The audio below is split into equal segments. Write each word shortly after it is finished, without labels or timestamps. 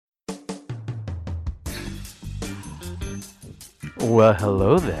Well,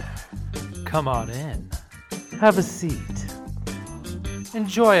 hello there. Come on in. Have a seat.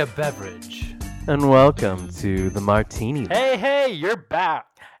 Enjoy a beverage. And welcome to the Martini. Hey, you're back.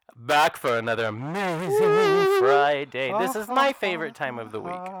 Back for another amazing Friday. This is my favorite time of the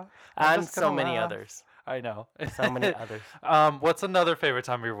week. And so many others. I know. So many others. What's another favorite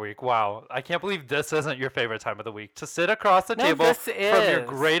time of your week? Wow. I can't believe this isn't your favorite time of the week. To sit across the table this from your is.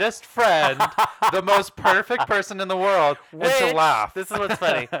 greatest friend, the most perfect person in the world, and to laugh. This is what's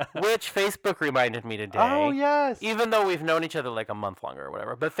funny. Which Facebook reminded me today. Oh, yes. Even though we've known each other like a month longer or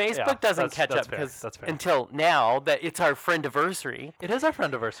whatever. But Facebook doesn't catch that's up fair. because That's fair. until now that it's our friendiversary. It is our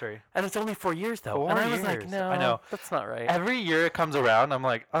friendiversary. And it's only 4 years though. 4 and I was years. like, no, I know. that's not right. Every year it comes around, I'm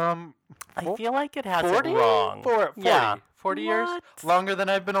like, I feel like it has 40? it wrong. 40. Yeah. 40 years? What? Longer than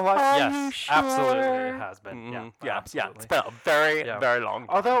I've been alive? Are Yes, you absolutely sure? it has been. Yeah, absolutely. It's been a very, Yeah. very long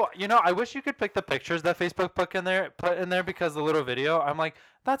time. Although, I wish you could pick the pictures that Facebook put in there because the little video, I'm like,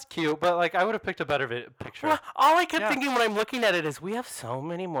 that's cute, but like I would have picked a better picture. Well, all I kept Yeah. thinking when I'm looking at it is we have so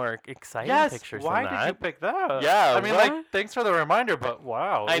many more exciting Yes, pictures why than did that. you pick that? Yeah, I mean, what? like, thanks for the reminder, but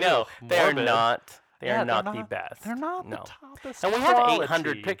wow. I know. ew, They're morbid. not. They Yeah, are they're not the best. They're not no. the toppest And we have quality.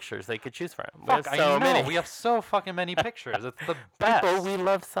 800 pictures they could choose from. We Fuck, have so I know. many. We have so fucking many pictures. It's the best. People, we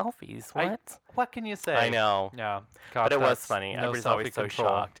love selfies. What? What can you say? I know. Yeah. God, But it was that's funny. no Everybody's always so self-control.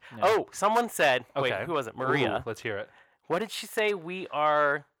 shocked. Yeah. Oh, someone said, wait, Okay. who was it? Maria. Ooh, let's hear it. What did she say? We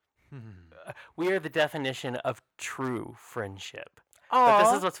are the definition of true friendship. But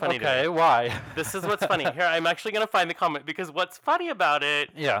this is what's funny to Okay, me. why? This is what's funny. Here, I'm actually going to find the comment because what's funny about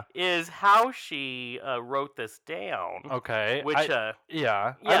it Yeah. is how she wrote this down. Okay. Which, yeah.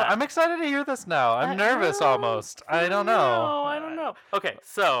 yeah. I'm excited to hear this now. I'm nervous almost. I don't know. I don't know. Okay,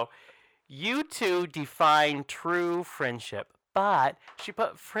 so you two define true friendship, but she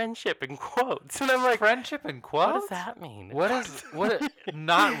put friendship in quotes. And I'm like, Friendship in quotes? what does that mean? What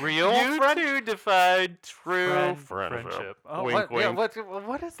not real You two define true friendship. Oh, Wink, what, yeah, wink.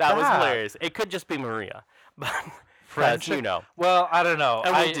 what is that? That was hilarious. It could just be Maria, but Friendship? you know. Well, I don't know.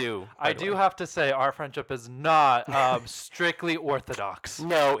 And I we do, by I the do way. have to say our friendship is not strictly orthodox.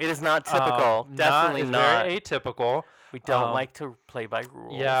 No, it is not typical. Definitely it's not. very atypical. We don't um, like to play by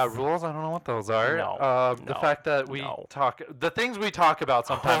rules. Yeah, rules. I don't know what those are. No, The no, fact that we no. talk, the things we talk about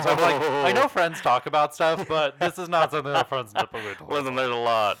sometimes. I'm like, I know friends talk about stuff, but this is not something that friends typically talk Listen, about. there's a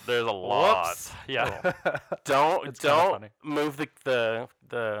lot. There's a lot. Whoops. Yeah. Don't It's kinda funny. move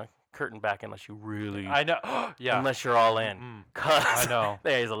the curtain back unless you really I know. Yeah. unless you're all in. Mhm. 'Cause I know.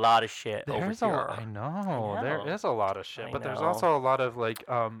 there's a lot of shit There's over a here. lot. I know. I There know. is a lot of shit, I but there's know. also a lot of like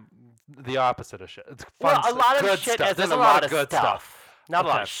the opposite of shit. It's fun Well, a stuff, lot of good shit stuff. as There's in a a lot lot of of good stuff. Not a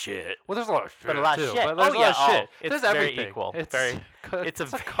lot Okay. of shit. Well, there's a lot of shit But a lot of too. shit. But there's Oh, a lot yeah. of Oh, shit. it's There's very everything. equal. It's Very- it's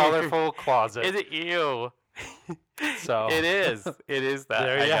it's a a colorful closet. Is it you? So It is. It is that.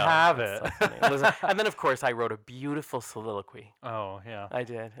 There I you know. have It's it. so funny. Listen, and then, of course, I wrote a beautiful soliloquy. Oh yeah. I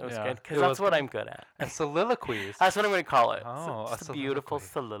did. It was Yeah, good it because that's was what good. I'm good at. And soliloquies. That's what I'm going to call it. Oh, it's a a beautiful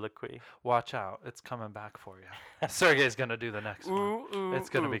soliloquy. soliloquy. Watch out, it's coming back for you. Sergey's gonna do the next one. Ooh, It's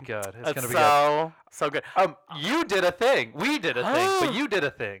gonna be ooh. good. It's That's gonna be good. so good. You did a thing. We did a thing, but you did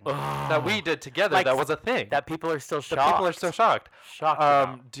a thing that we did together. Like that was a thing. That people are still The shocked. people are so shocked. shocked.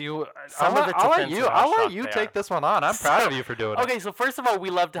 about. Do you? Some of it's I'll let offensive, you. how I'll let shocked you they take are. this one on. I'm proud of you for doing it. Okay, so first of all,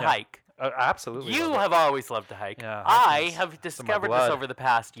 we love to Yeah. hike. Absolutely. You love it. have always loved to hike. Yeah, I hiking is have in my discovered this blood. over the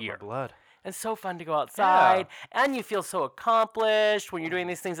past My year. blood. It's so fun to go outside, and you feel so accomplished when you're doing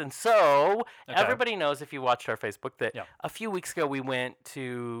these things. And so, everybody knows if you watched our Facebook that Yeah. a few weeks ago we went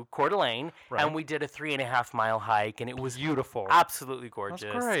to Coeur d'Alene, Right. and we did a 3.5 mile hike, and it was Beautiful. absolutely gorgeous.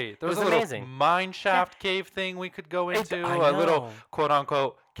 That's great. There It was, was a little amazing. mine shaft cave thing we could go into. I A little know. quote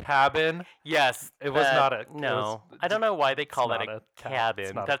unquote cabin. Yes, It was that- not a- it no. was- I don't know why they call not that a a cabin.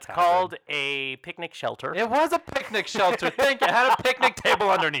 it's not a That's cabin. called a picnic shelter. It was a picnic shelter. Thank you. It had a picnic table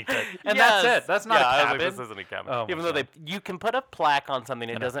underneath it, and that's Yes. it. That's not Yeah, I a was cabin. like, this isn't a cabin. Oh my Even though God. you can put a plaque on something,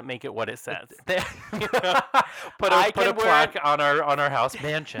 it know. doesn't make it what it says. put I a can wear plaque on our house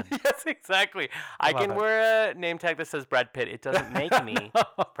mansion. Yes, exactly. I Love can it. wear a name tag that says Brad Pitt. It doesn't make me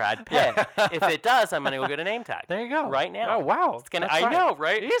Brad Pitt. Yeah. If it does, I'm gonna go get a name tag. There you go. Right now. Oh wow. It's gonna. That's I know,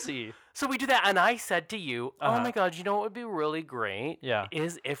 right? Easy. So we do that, and I said to you, "Oh Uh-huh. my God, you know what would be really great? Yeah.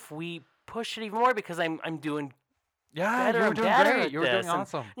 Is if we push it even more because I'm doing Yeah, better you were and doing better great. at You were this. doing And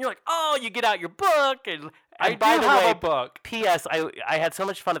awesome. you're like, oh, you get out your book and I by do the have way, a book. P.S. I had so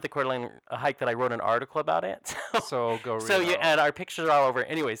much fun at the Coeur d'Alene hike that I wrote an article about it. So go read So it. and our pictures are all over.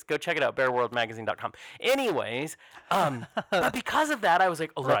 Anyways, go check it out, bearworldmagazine.com. Anyways, but because of that, I was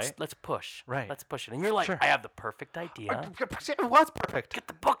like, oh, Right. let's push. Right. Let's push it. And you're like, Sure. I have the perfect idea. It was perfect. Get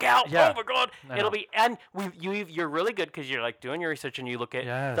the book out. Yeah. Oh my god. I It'll know. be and you're really good because you're like doing your research and you look at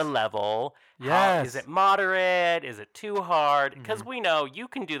Yes. the level. Is Yes. it moderate? Is it too hard? Because we know you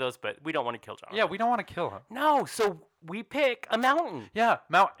can do those, but we don't want to kill John. Yeah, we don't want to kill him. No, so we pick a mountain. Yeah,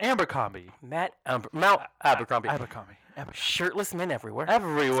 Mount Abercrombie. Mount Abercrombie. Abercrombie. Shirtless men everywhere.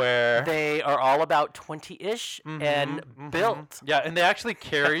 Everywhere. They are all about 20-ish and built. Yeah, and they actually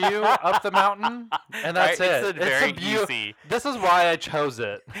carry you up the mountain, and that's Right, it. it's a very beau- easy. This is why I chose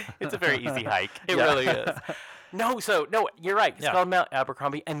it. It's a very easy hike. It Yeah. really is. No, you're right. It's Yeah. called Mount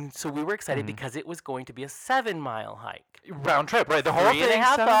Abercrombie, and so we were excited because it was going to be a 7-mile hike. Round trip, right? The whole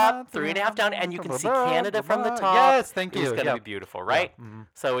 3.5 thing. up, 3.5 down, and you can see Canada from the top. Yes, thank you. It's gonna Yeah. be beautiful, right?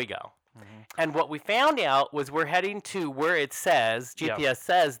 So we go. And what we found out was we're heading to where it says GPS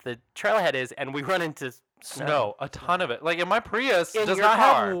says the trailhead is, and we run into Snow, a ton of it. Like in my Prius, In does your not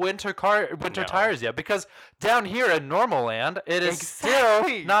car. have winter No. tires yet because down here in normal land, it is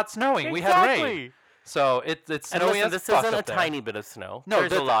Exactly. still not snowing. We had rain, so it's And snowy listen, as this fuck isn't a up there. tiny bit of snow. No,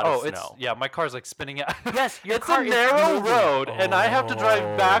 there's a lot of it's snow. yeah. My car's like spinning out. Yes, your it's car a is narrow moving. road, and I have to drive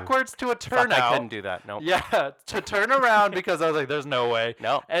Oh. backwards to a Fuck, I turnout. couldn't do that. No. Yeah, to turn around because I was like, "There's no way."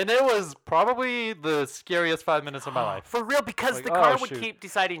 No. And it was probably the scariest 5 minutes of my life. For real, because Like, the car oh, would shoot. keep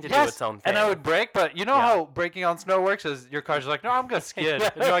deciding to do Yes, its own thing. and I would brake, but you know Yeah. how braking on snow works is your car's like, no, I'm gonna skid.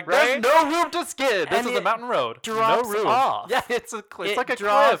 And you're like, Right? there's no room to skid. This And is a it mountain road. drops no room. off. Yeah, it's It like a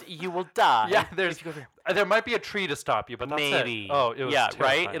drops, cliff. you will die. Yeah, there's if you go there. there might be a tree to stop you, but that's Maybe. it. Oh, it was yeah, right.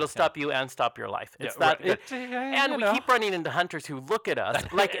 terrifying. It'll Yeah. stop you and stop your life. It's Yeah, that. right. And You we know. keep running into hunters who look at us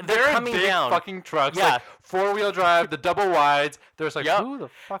like they're They're in coming big down. fucking trucks, Yeah. like 4-wheel drive, the double wides. There's like, Yep. who the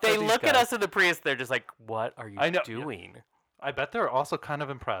fuck They are these look at guys? us in the Prius. They're just like, "What are you I know. doing?" I bet they're also kind of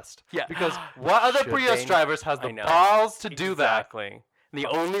impressed. Yeah. Because what other Should Prius they? drivers has I the know. balls to do that? Exactly. The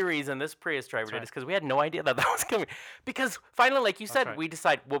only reason this Prius driver did right. is because we had no idea that was coming. Because finally, like you said, right. we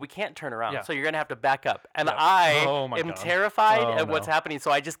decide, well, we can't turn around, Yeah. so you're gonna have to back up. And Yeah. I Oh my am God. terrified Oh at what's no. happening, so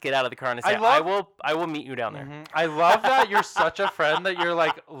I just get out of the car and I say, love- I will meet you down there. I love that you're such a friend that you're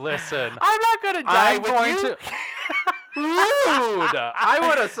like, listen, I'm not gonna die I'm with going you. to. Rude.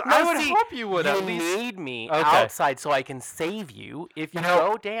 I would see, hope you would you at least. need me Okay. outside so I can save you if you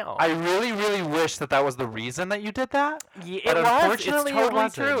know, go down. I really, really wish that was the reason that you did that. Yeah, but it was. unfortunately, It's totally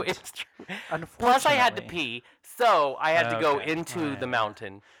true. wasn't. It's true. Unfortunately. Plus, I had to pee, so I had to go Okay, into alright. the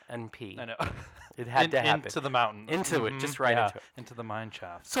mountain and pee. I know. It had to happen. Into the mountain. Into it, just right yeah, into it. Into the mine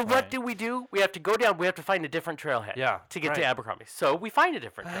shaft. So right. what do? We have to go down. We have to find a different trailhead. Yeah, To get to right. Abercrombie. So we find a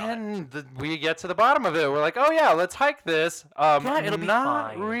different trailhead. And we get to the bottom of it. We're like, oh yeah, let's hike this. Yeah, it'll be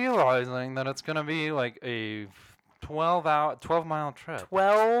not fine. realizing that it's gonna be like a 12-mile trip.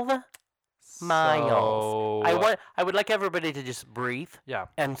 12 miles. So, I would like everybody to just breathe yeah.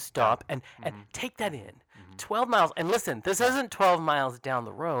 and stop and take that in. 12 miles. And listen, this isn't 12 miles down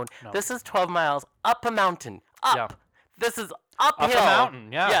the road. No. This is 12 miles up a mountain. Up. Yeah. This is uphill. Up a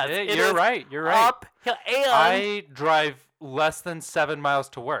mountain. Yeah. Yes, it you're is right. You're right. Uphill. And I drive less than 7 miles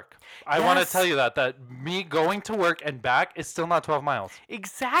to work. I want to Yes. tell you that me going to work and back is still not 12 miles.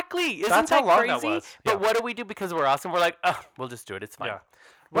 exactly. Isn't That's that how long crazy? that was. But Yeah. what do we do because we're awesome? We're like, oh, we'll just do it. It's fine. Yeah.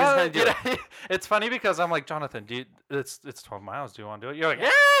 We're just Well, gonna do it. it's funny because I'm like, Jonathan, it's 12 miles. Do you want to do it? You're like, yeah,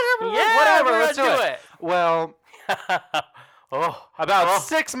 Yeah, whatever, we're let's gonna do do it. Well, oh, about oh.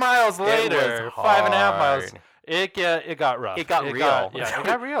 6 miles was later, 5.5 miles, hard. it got rough. It got real. Yeah, it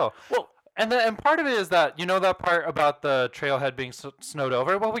got real. Well, And part of it is that, you know that part about the trailhead being snowed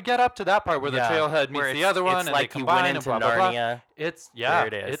over? Well, we get up to that part where Yeah, the trailhead meets where the it's- other one it's and like they you combine went and into blah, blah, blah. Narnia. It's There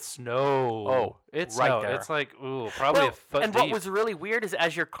it is. It's snow. Oh, it's right snow. there. It's like, ooh, probably a foot and deep. what was really weird is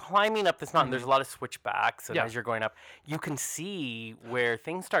as you're climbing up this mountain, there's a lot of switchbacks, and Yeah. as you're going up, you can see where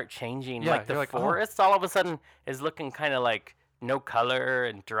things start changing. Yeah, like the you're like, oh. forest all of a sudden is looking kind of like no color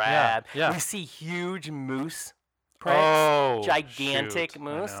and drab. yeah. We see huge moose prints, Oh, gigantic shoot, I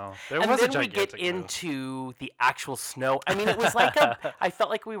moose. know. There And was a then we get gigantic moose. into the actual snow. I mean, it was like I felt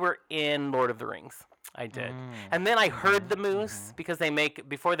like we were in Lord of the Rings. I did. And then I heard the moose because they make,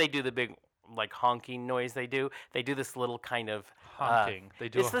 before they do the big like honking noise they do this little kind of honking. They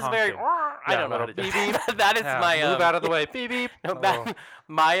do it's a this honking. very I don't know how to do beep, it. That is Yeah, my move out of the way. Beep beep. no, Oh.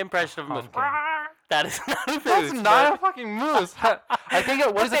 my impression of moose. Honking. That is not a moose. That's not a but- fucking moose. I think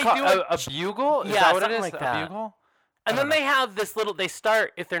what is But it they called? do A bugle? Is Yeah, that what it something is? like A that. bugle? And I then don't they have this little. They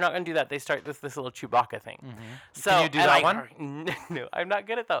start if they're not going to do that. They start this little Chewbacca thing. So Can you do and that I- one? No, I'm not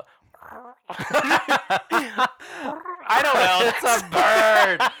good at that. I don't know. It's a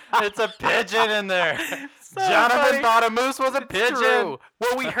bird. It's a pigeon in there. So Jonathan funny. thought a moose was a It's pigeon. true.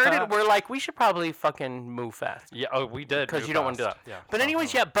 Well, we heard it. We're like, we should probably fucking move fast. Yeah, oh, we did. Because you don't want to do that. Yeah. But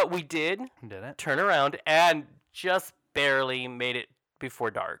anyways, yeah, but we did Did it? turn around and just barely made it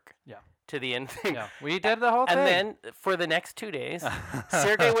before dark. Yeah. To the end. Yeah. We did the whole thing. And then for the next 2 days,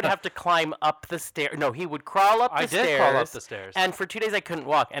 Sergey would have to climb up the stairs. No, he would crawl up the I stairs. did crawl up the stairs. And for 2 days, I couldn't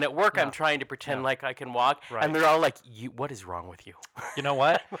walk. And at work, Yeah. I'm trying to pretend Yeah. like I can walk. Right. And they're all like, what is wrong with you? You know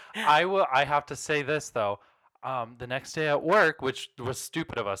what? I have to say this though. The next day at work, which was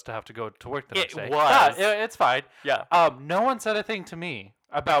stupid of us to have to go to work the next day. It was. Yeah, it's fine. Yeah. No one said a thing to me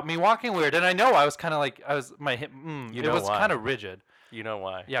about me walking weird, and I know I was kind of like my hip. You it know was why. kind of rigid. You know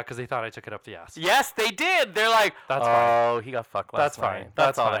why? Yeah, because they thought I took it up the ass. Yes, they did. They're like, That's fine. oh, he got fucked last That's night. fine. That's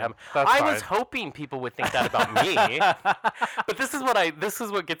That's all that fine. happened. That's I was fine. hoping people would think that about me. But this is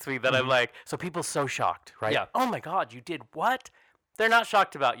what gets me, that I'm like, so people so shocked, right? Yeah. Oh my God, you did what? They're not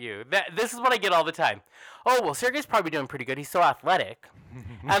shocked about you. This is what I get all the time. Oh, well, Sergey's probably doing pretty good. He's so athletic.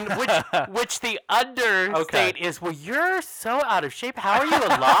 And which the understate is, well, you're so out of shape. How are you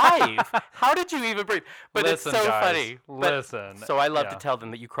alive? How did you even breathe? But Listen, it's so guys, funny. But- listen. So I love Yeah. to tell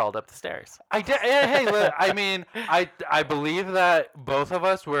them that you crawled up the stairs. I did. Hey, I mean, I believe that both of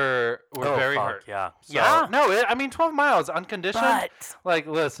us were very fuck, hurt. Yeah. So, Yeah. No, I mean 12 miles unconditioned. But Like,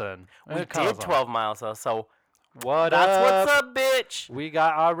 listen, we it comes did on. 12 miles though, so What that's up? what's up, bitch. We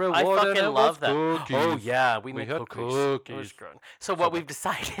got our reward. I and fucking it love was that. cookies. Oh yeah, we made had cookies. It was cookies. good. So what we've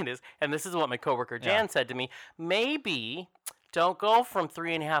decided is, and this is what my coworker Jan said to me, maybe don't go from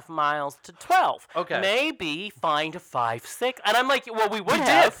 3.5 miles to 12. Okay. Maybe find a 5, 6. And I'm like, well, we would We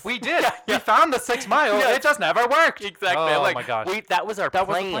have. did. We did. We found the 6 mile. Yeah. It just never worked. Exactly. Oh I'm like, my gosh. that was our That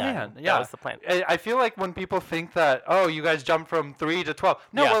was plan. the plan. Yeah. That was the plan. I feel like when people think that, oh, you guys jumped from 3 to 12.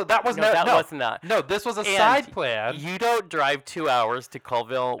 No, Yeah. well, that was No, not. that no. wasn't that. No, this was a And side plan. You don't drive 2 hours to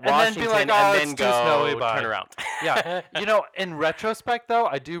Colville, then Washington, be like, oh, and it's then too go snowy, bye. turn around. Yeah. You know, in retrospect, though,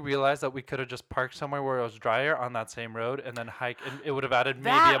 I do realize that we could have just parked somewhere where it was drier on that same road and then hike, and it would have added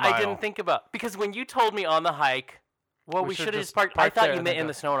maybe That a mile. I didn't think about, because when you told me on the hike, well, we should have just parked. I parked thought there you and meant then in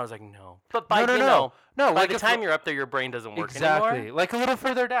the go. snow, and I was like, no. But by No, by like the if time we- you're up there, your brain doesn't work Exactly. anymore. Like a little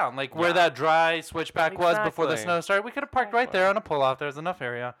further down, like where Yeah. that dry switchback was before the Exactly. snow started. We could have parked right there on a pull off. There's enough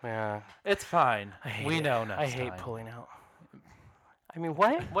area. Yeah, It's fine. I hate We it. know next I hate time. pulling out. I mean,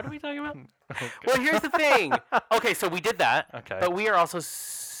 what? What are we talking about? Well, here's the thing. Okay, so we did that. Okay. But we are also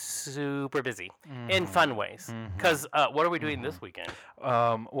super busy in fun ways. Because what are we doing this weekend?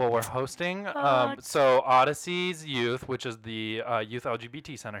 Well, we're hosting What? so Odyssey's Youth, which is the youth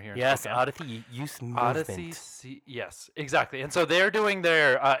LGBT center here. in Yes, Spokane. Odyssey Youth Movement. Yes, exactly. And so they're doing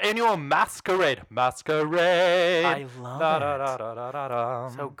their annual masquerade. I love Da, it. da, da, da, da, da, da.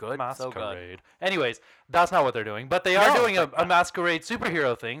 So good, so good. Masquerade. Anyways, that's not what they're doing, but they are No, doing but- a masquerade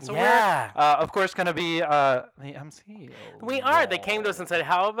superhero thing. So Yeah. we're, of course, going to be the MC. We are. They came to us and said,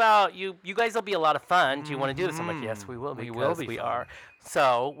 "How about you? You guys will be a lot of fun. Do you want to do this?" I'm like, "Yes, we will. We Because will be We fun." are.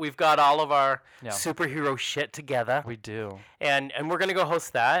 So we've got all of our Yeah. superhero shit together, We do. and we're gonna go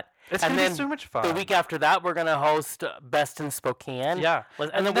host that. It's and gonna be then so much fun. The week after that, we're gonna host Best in Spokane. Yeah.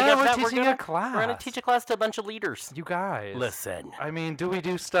 And And the then week after we're that, teaching a We're gonna class. teach a class to a bunch of leaders. You guys. Listen. I mean, do we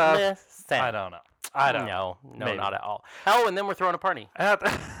do stuff? Listen. I don't know. I don't. No, Maybe. not at all. Oh, and then we're throwing a party.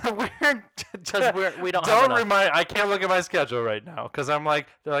 We're just we don't have enough. remind. I can't look at my schedule right now because I'm like,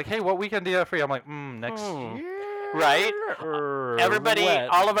 they're like, hey, what weekend do you have free? I'm like, next year. Right? Or Everybody, when?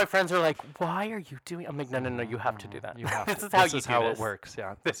 all of my friends are like, "Why are you doing?" I'm like, "No, you have to do that. You have this to. is how this you is do how this. it works.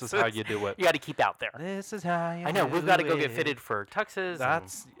 Yeah. This is how you do it. You got to keep out there." This is how you. I know we've got to go get it. fitted for tuxes.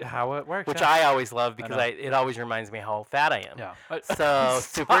 That's how it works. which yeah. I always love because know. it always reminds me how fat I am. Yeah. So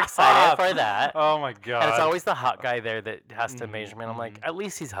super excited for that. Oh my god. And it's always the hot guy there that has to measure me. And I'm like, Mm-hmm. at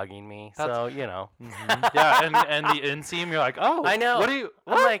least he's hugging me. That's- So, you know. yeah, and the inseam, you're like, oh, I know. What do you?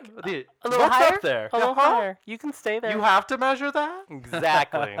 I'm What? like, The- A little what's higher? up there? A little Uh-huh. higher. You can stay there. You have to measure that.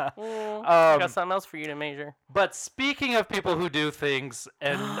 Exactly. I got something else for you to measure. But speaking of people who do things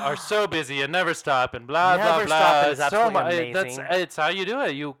and are so busy and never stop and blah Never blah blah, stop is so absolutely that's amazing. it's how you do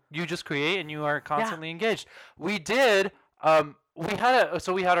it. You just create and you are constantly engaged. We did. We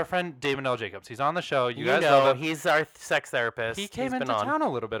had our friend Damon L. Jacobs. He's on the show. You guys know him. he's our sex therapist. He came He's been into on. town a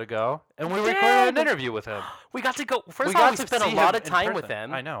little bit ago, and we He recorded an did. interview with him. We got to go. First We of all, got we to spent a see lot him of in time with person.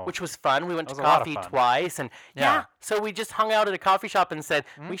 him. I know. Which was fun. We went That to was a lot of coffee fun. twice, and Yeah. so we just hung out at a coffee shop and said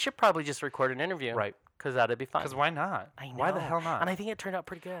we should probably just record an interview, Right. Because that'd be fun. Because why not? I know. Why the hell not? And I think it turned out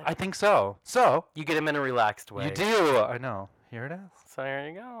pretty good. I think so. So You get him in a relaxed way. you do. I know. Here it is. So there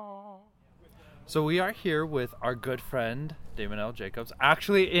you go. So we are here with our good friend Damon L. Jacobs,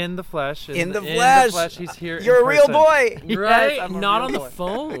 actually in the flesh. In the flesh. He's here. You're in a real person. boy. Right? Yes, I'm a Not real on the boy.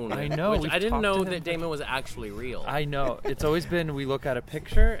 phone. I know, Which we've I didn't talked to know him. that Damon was actually real. I know. It's always been we look at a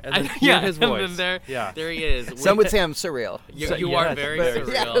picture and then hear his and voice. then yeah. there he is. Some would say I'm surreal. You are yes, very very.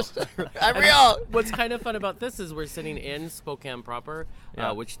 surreal. Yes, I'm real. What's kind of fun about this is we're sitting in Spokane proper,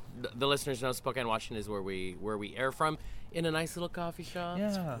 Yeah. which the listeners know Spokane, Washington is where we air from, in a nice little coffee shop.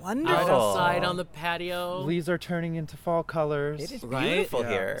 Yeah. Wonderful. Out outside on the patio. Leaves are turning into fall colors. It is Right? beautiful Yeah.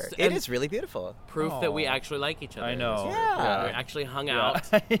 here. S- It and- is really beautiful. Proof that we Aw. actually like each other. I know. Yeah. We actually hung Yeah.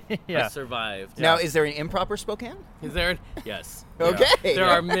 out. yeah. I survived. Now, is there an improper Spokane? Is there? Yes. Okay. There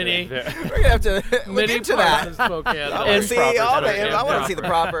are many. We're gonna have to look Many into parts that. of Spokane. I that want are to see Improper. all the. that are I want to see the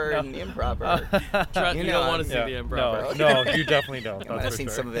improper. proper and the improper. Trust You you know, don't want to see Yeah. the improper. No, you definitely don't. I might That's have for seen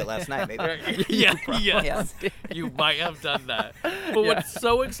sure. some of it last night, maybe. Yes. Yes. You might have done that. But what's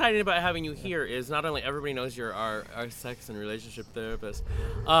so exciting about having you here is not only everybody knows you're our sex and relationship therapist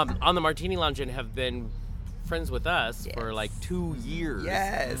on the Martini Lounge and have been friends with us for like 2 years.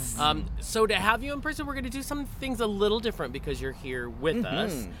 Yes. So to have you in person, we're going to do some things a little different because you're here with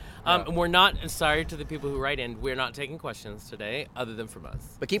us. Yeah. And we're not, sorry to the people who write in, we're not taking questions today other than from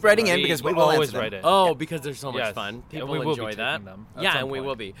us. But keep writing in we- because we we will always answer them. write in. Oh, because there's so much Yes. fun. Yeah, People we will be enjoy that. taking them at Yeah, some and we point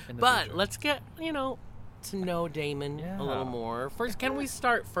will be. in the But future. let's get, to know Damon Yeah. a little more. First, can we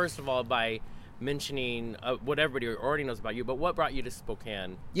start, first of all, by mentioning what everybody already knows about you, but what brought you to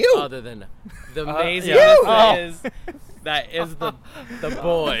Spokane? You! Other than the amazing yeah. that is the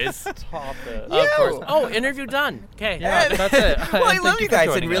boys. Stop it. You! Of course. Oh, interview done. Okay. Yeah, that's it. Well, I And love thank you for guys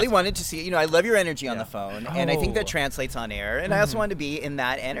and joining really us. wanted to see, I love your energy on Yeah. the phone. And I think Oh. that translates on air. And I also wanted to be in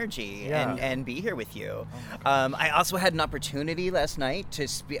that energy Yeah. and be here with you. I also had an opportunity last night to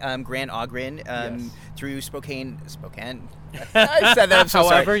Grant Ogren Yes. through Spokane. I said that, I'm so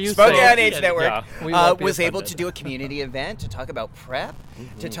However sorry. you Spokane say it. Age Network Yeah, we won't be was able offended. to do a community event to talk about PrEP,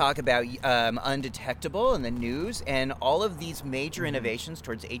 to talk about Undetectable and the news, and all of these major innovations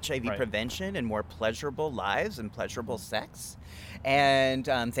towards HIV Right. prevention and more pleasurable lives and pleasurable sex. And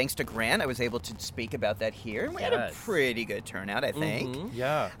thanks to Grant, I was able to speak about that here. And we had a Yes. pretty good turnout, I think.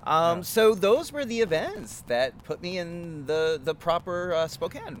 Yeah. So those were the events that put me in the proper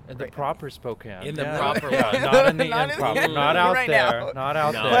Spokane. In the right proper Spokane. In the Yeah. proper Yeah, one. not in the Not in the improper. improper Not out right there. now. Not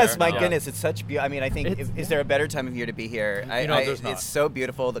out No. there. Plus, my No. goodness, it's such beauty. I mean, I think, It's- is there a better time of year to be here? there's not. It's so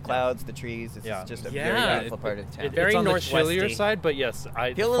beautiful. The clouds, the trees. It's Yeah. just a Yeah, very beautiful part of town. very It's on the northwesty. chillier side, but yes,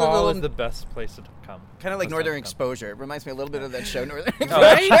 Feel a fall little- is the best place to come. Kind of like Best Northern time to come. Exposure. It reminds me a little bit of that show, Northern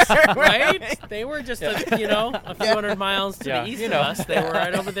Right? Exposure. Right? They were just, a few hundred miles to Yeah. the east You of know. us. They were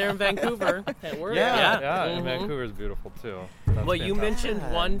right over there in Vancouver. And we're, Yeah, and Mhm. Vancouver is beautiful too. That's Well, you fantastic.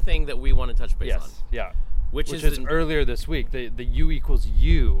 mentioned one thing that we want to touch base on. Yes, yeah. Which Which is is earlier this week, the U equals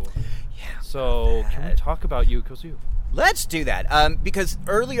U. Yeah. So can we that. talk about U equals U? Let's do that. Because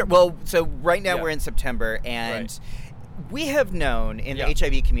earlier, so right now Yeah. we're in September, and Right. we have known in Yeah. the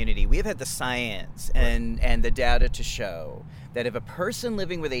HIV community, we have had the science and the data to show that if a person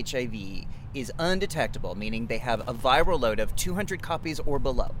living with HIV is undetectable, meaning they have a viral load of 200 copies or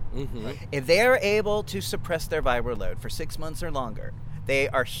below, if they are able to suppress their viral load for 6 months or longer, they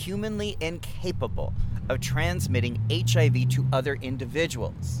are humanly incapable of transmitting HIV to other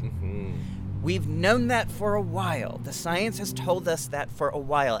individuals. We've known that for a while. The science has told us that for a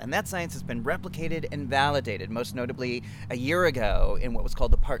while, and that science has been replicated and validated, most notably a year ago in what was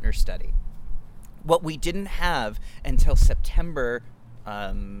called the Partner Study. What we didn't have until September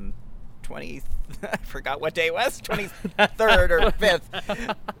 20th, I forgot what day it was, 23rd or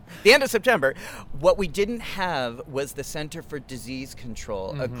 5th, the end of September, what we didn't have was the Center for Disease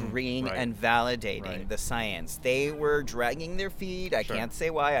Control agreeing Right. and validating Right. the science. They were dragging their feet. I Sure. can't say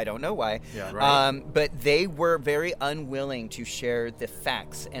why. I don't know why. Yeah. Right. But they were very unwilling to share the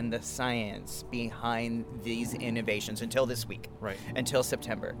facts and the science behind these innovations until this week. Right. Until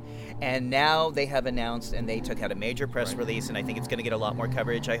September. And now they have announced, and they took out a major press release, and I think it's going to get a lot more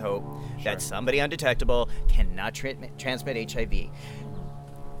coverage, I hope, that somebody undetectable cannot transmit HIV.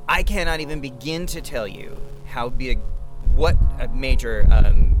 I cannot even begin to tell you how big, what a major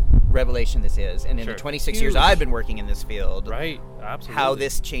revelation this is. And in Sure. the 26 years Huge. I've been working in this field, Right. Absolutely. how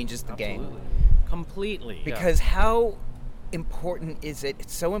this changes the game. Absolutely. completely. Because how important is it?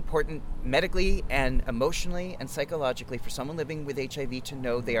 It's so important medically and emotionally and psychologically for someone living with HIV to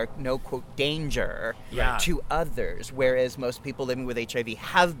know they are no, quote, danger Yeah. to others, whereas most people living with HIV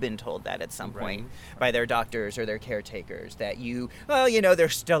have been told that at some point by their doctors or their caretakers that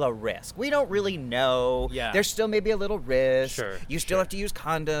there's still a risk. We don't really know. Yeah. There's still maybe a little risk. Sure, You still have to use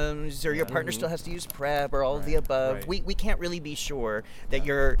condoms, or your partner still has to use PrEP, or all of the above. right. We can't really be sure that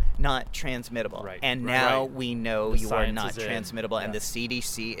you're not transmittable. Right. And Right. now Right. we know The you are science not is in. transmittable, and Yeah. the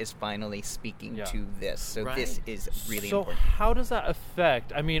CDC is finally speaking Yeah. to this. So Right. this is really so important. how does that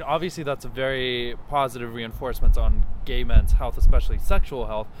affect, I mean, obviously that's a very positive reinforcement on gay men's health, especially sexual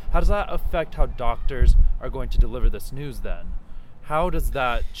health. How does that affect how doctors are going to deliver this news then? How does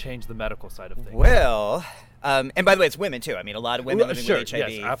that change the medical side of things? Well, and by the way, it's women too. I mean, a lot of women Well, living sure, with HIV,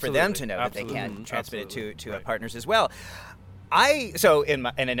 yes, for them to absolutely, know that they can absolutely, transmit it absolutely, to right. partners as well. So in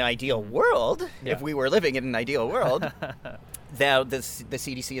an ideal world, Yeah. if we were living in an ideal world, the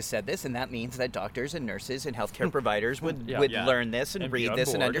CDC has said this, and that means that doctors and nurses and healthcare providers would Yeah. learn this and And be read on this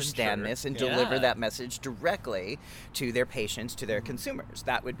and board, and understand sure. this and Yeah. deliver that message directly to their patients, to their consumers.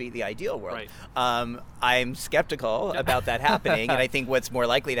 That would be the ideal world. Right. I'm skeptical about that happening, and I think what's more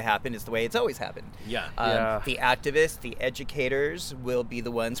likely to happen is the way it's always happened. Yeah. Yeah. The activists, the educators will be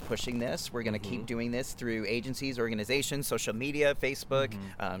the ones pushing this. We're going to keep doing this through agencies, organizations, social media, Facebook,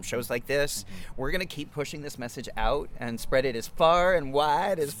 shows like this. We're going to keep pushing this message out and spread it as far and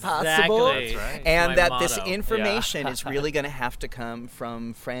wide as possible. Exactly. That's right. And My that this motto. information is really going to have to come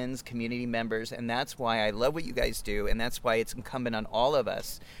from friends, community members, and that's why I love what you guys do, and that's why it's incumbent on all of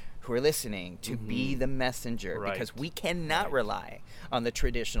us who are listening to be the messenger, Right. because we cannot rely on the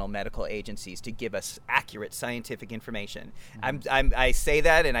traditional medical agencies to give us accurate scientific information. I say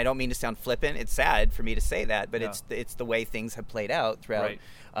that, and I don't mean to sound flippant. It's sad for me to say that, but Yeah. it's the way things have played out throughout,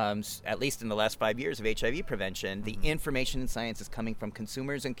 Right. at least in the last 5 years of HIV prevention. The information and science is coming from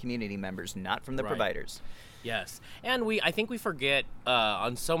consumers and community members, not from the Right. providers. Yes, and I think we forget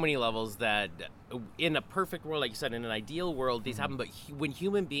on so many levels that in a perfect world, like you said, in an ideal world, these happen. But when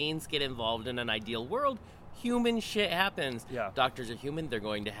human beings get involved in an ideal world, human shit happens. Yeah. Doctors are human; they're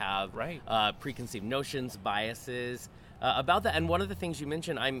going to have Right. Preconceived notions, biases about that. And one of the things you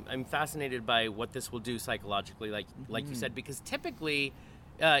mentioned, I'm fascinated by what this will do psychologically, like you said, because typically,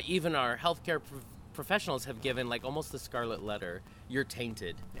 even our healthcare professionals have given like almost the scarlet letter. You're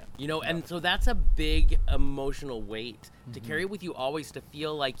tainted, and so that's a big emotional weight to carry with you always, to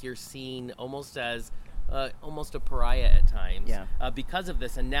feel like you're seen almost as almost a pariah at times because of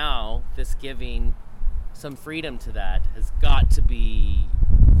this. And now this giving some freedom to that has got to be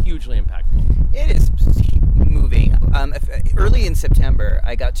hugely impactful. It is moving. Early in September,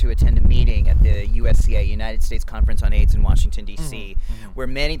 I got to attend a meeting at the USCA, United States Conference on AIDS in Washington, D.C., where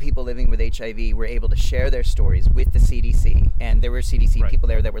many people living with HIV were able to share their stories with the CDC. And there were CDC people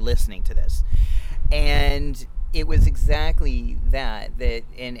there that were listening to this. And it was exactly that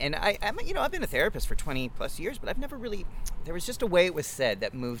and I've been a therapist for 20 plus years, but I've never really, there was just a way it was said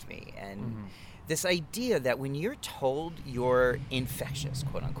that moved me. And this idea that when you're told you're infectious,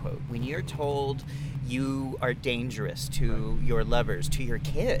 quote unquote, when you're told you are dangerous to your lovers, to your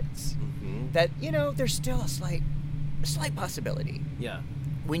kids, that, there's still a slight possibility. Yeah.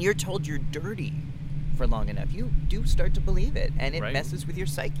 When you're told you're dirty for long enough, you do start to believe it, and it Right. messes with your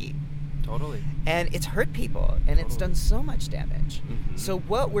psyche. Totally. And it's hurt people, and it's done so much damage. So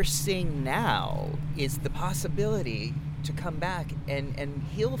what we're seeing now is the possibility to come back and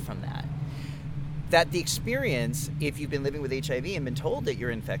heal from that. That the experience, if you've been living with HIV and been told that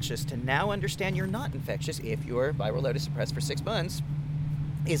you're infectious, to now understand you're not infectious if you're viral load suppressed for 6 months,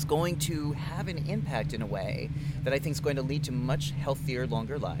 is going to have an impact in a way that I think is going to lead to much healthier,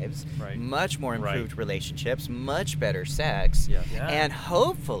 longer lives, Right. much more Right. improved relationships, much better sex, Yeah. Yeah. and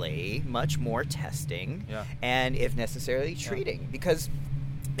hopefully much more testing, Yeah. and if necessary, treating. Because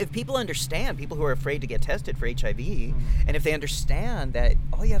if people understand, people who are afraid to get tested for HIV, and if they understand that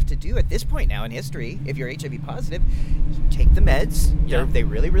all you have to do at this point now in history, if you're HIV positive, is take the meds. Yeah. They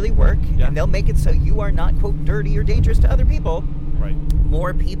really, really work, Yeah. and they'll make it so you are not, quote, dirty or dangerous to other people. Right.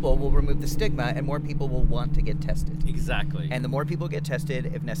 More people will remove the stigma, and more people will want to get tested. Exactly. And the more people get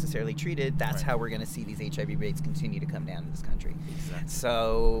tested, if necessarily treated, that's Right. how we're going to see these HIV rates continue to come down in this country. Exactly.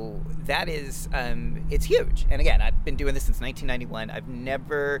 So that is, it's huge. And again, I've been doing this since 1991.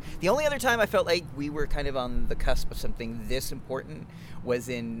 The only other time I felt like we were kind of on the cusp of something this important was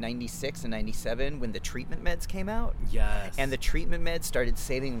in 96 and 97 when the treatment meds came out. Yes. And the treatment meds started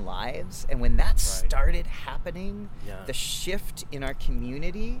saving lives. And when that started happening, Yeah. the shift in our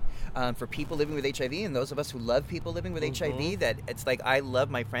community for people living with HIV and those of us who love people living with HIV, that it's like, I love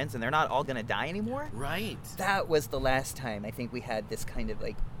my friends and they're not all going to die anymore. Right. That was the last time I think we had this kind of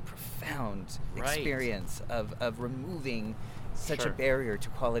like profound Right. experience of removing such a Sure. barrier to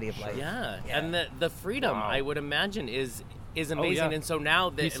quality of life. Yeah. And the freedom, Wow. I would imagine, is amazing. yeah. And so now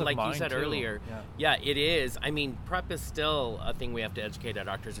that, Peace of like you mind, said too. earlier, Yeah. it is. I mean, PrEP is still a thing we have to educate our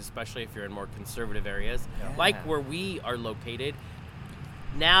doctors, especially if you're in more conservative areas, like where we are located.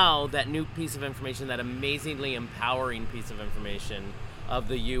 Now that new piece of information, that amazingly empowering piece of information of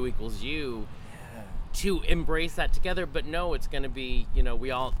the U equals U, to embrace that together. But no, it's going to be,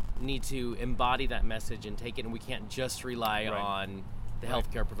 we all need to embody that message and take it, and we can't just rely Right. on the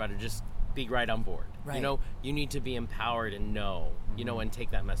healthcare provider. Just be right on board. Right. You need to be empowered and know, and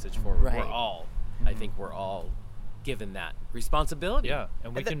take that message forward. Right. We're all, I think we're all given that responsibility. Yeah,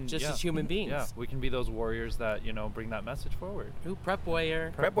 and we can just as human beings. Yeah, we can be those warriors that bring that message forward. Ooh, prep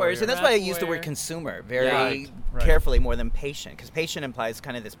warrior. Prep warriors, and that's why I use the word warrior. consumer very Right. carefully more than patient, because patient implies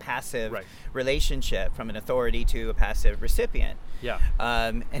kind of this passive Right. relationship from an authority to a passive recipient. Yeah.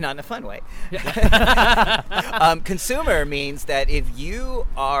 And not in a fun way. Consumer means that if you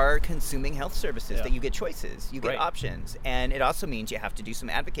are consuming health services, Yeah. that you get choices, you get Right. options, and it also means you have to do some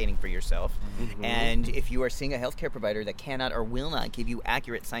advocating for yourself. And if you are seeing a healthcare provider that cannot or will not give you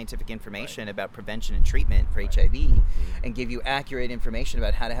accurate scientific information about prevention and treatment for HIV, and give you accurate information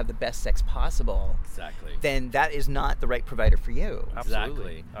about how to have the best sex possible, Exactly. then that is not the right provider for you.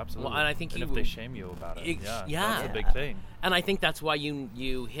 Absolutely. Well, and I think if they shame you about it, that's a big thing. And I think that's why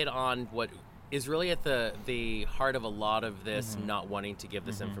you hit on what is really at the heart of a lot of this not wanting to give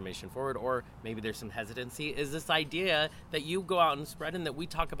this information forward, or maybe there's some hesitancy, is this idea that you go out and spread and that we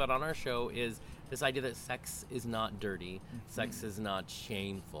talk about on our show, is this idea that sex is not dirty, sex is not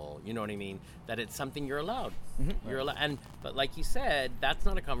shameful, you know what I mean? That it's something you're allowed. You're allowed, but like you said, that's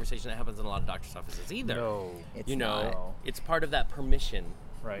not a conversation that happens in a lot of doctors' offices either. No. It's You know, not. it's part of that permission,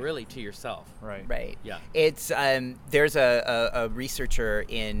 Right. really, to yourself. Right. Right. Yeah. It's there's a researcher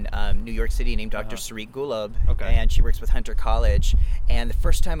in New York City named Dr. Sarit Gulab, Okay. and she works with Hunter College. And the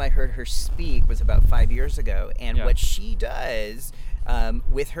first time I heard her speak was about 5 years ago. And Yeah. what she does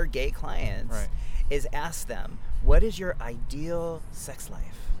with her gay clients Right. is ask them, "What is your ideal sex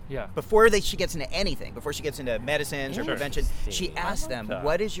life?" Yeah. Before she gets into anything, before she gets into medicines or prevention, she Interesting. asks I them, like that.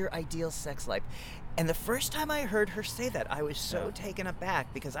 "What is your ideal sex life?" And the first time I heard her say that, I was so taken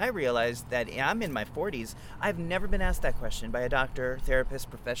aback, because I realized that I'm in my 40s. I've never been asked that question by a doctor, therapist,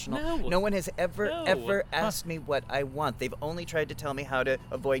 professional. No. No one has ever No. asked me what I want. They've only tried to tell me how to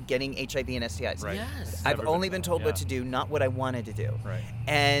avoid getting HIV and STIs. Right. Yes. I've Never only been been told what yeah. to do, not what I wanted to do. Right.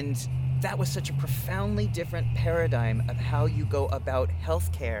 And that was such a profoundly different paradigm of how you go about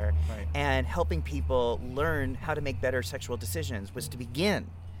healthcare Right. and helping people learn how to make better sexual decisions, was to begin.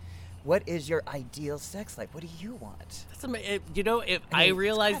 What is your ideal sex life? What do you want? That's amazing. If I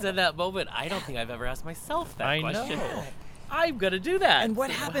realized in that moment, I don't think I've ever asked myself that I question. know. I'm gonna do that. And what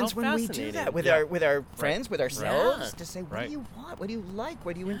How happens when we do fascinating. that with Yeah. our friends, with ourselves, Yeah. to say, what Right. do you want? What do you like?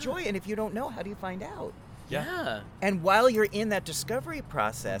 What do you enjoy? And if you don't know, how do you find out? Yeah. And while you're in that discovery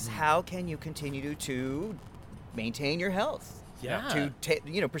process, how can you continue to maintain your health? Yeah.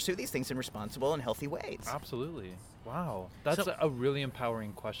 To pursue these things in responsible and healthy ways. Absolutely. Wow, that's So- a really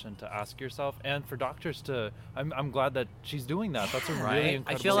empowering question to ask yourself, and for doctors to. I'm glad that she's doing that. That's a really Right.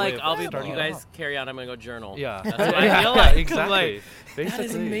 incredible. I feel way like of I'll be. starting You it guys off. carry on. I'm gonna go journal. Yeah, That's what Yeah, I feel like. exactly. Like, that is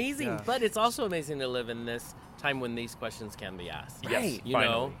Basically, amazing. yeah. But it's also amazing to live in this time when these questions can be asked. Yes, Right. You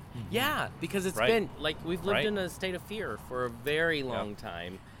finally. know. Yeah, because it's Right. been like we've lived Right. in a state of fear for a very long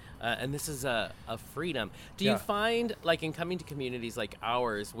time. And this is a freedom. Do you Yeah. find, like, in coming to communities like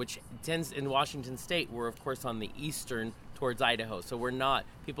ours, which tends in Washington State, we're of course on the eastern towards Idaho, so we're not.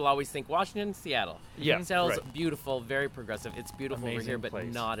 People always think Washington, Seattle. Yeah, Seattle's right. beautiful, very progressive. It's beautiful over Amazing here, but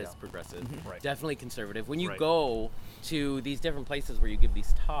place, not yeah. as progressive. Right. Definitely conservative. When you Right. go to these different places where you give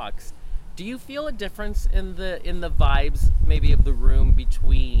these talks, do you feel a difference in the vibes, maybe of the room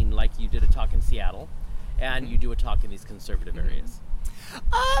between, like, you did a talk in Seattle, and you do a talk in these conservative areas?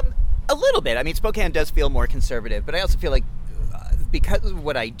 A little bit. I mean, Spokane does feel more conservative, but I also feel like because of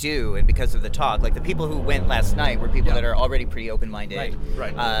what I do and because of the talk, like the people who went last night were people that are already pretty open-minded.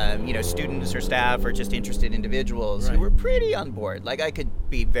 Right. Students or staff or just interested individuals who Right. were pretty on board. Like, I could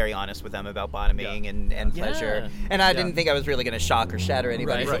be very honest with them about bottoming and Yeah. pleasure. And I didn't think I was really going to shock or shatter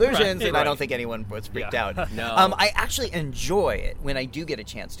anybody's Right. illusions, Right. and I don't Right. think anyone was freaked Yeah. out. No. I actually enjoy it when I do get a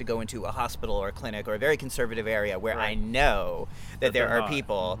chance to go into a hospital or a clinic or a very conservative area where I Right. know that there they're are not.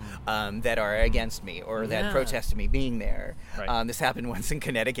 people that are against me or that Yeah. protested me being there. Right. This happened once in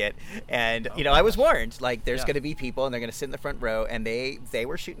Connecticut, and I was warned, like, there's Yeah. going to be people and they're going to sit in the front row, and they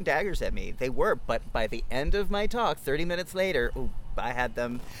were shooting daggers at me. They were, but by the end of my talk, 30 minutes later, I had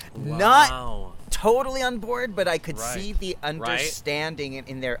them. Wow. Not totally on board, but I could Right. see the understanding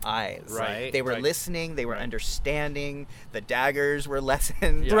in their eyes. Right. They were Right. listening. They were Right. understanding. The daggers were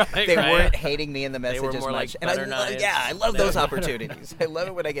lessened. Yeah. Right, They right. weren't hating me in the They message were as more much. like And I butter love, knives. I love They those were- opportunities. I love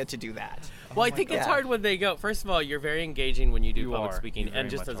it when I get to do that. Well, I think it's God. hard when they go. First of all, you're very engaging when you do You public are. speaking, You very and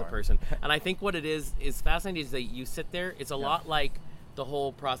just much as a are. person. And I think what it is fascinating is that you sit there. It's a lot like the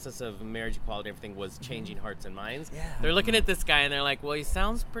whole process of marriage equality. Everything was changing hearts and minds. Yeah. They're looking at this guy and they're like, "Well, he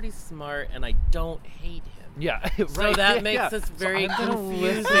sounds pretty smart, and I don't hate him." Yeah, right. So that makes yeah. us So very I'm gonna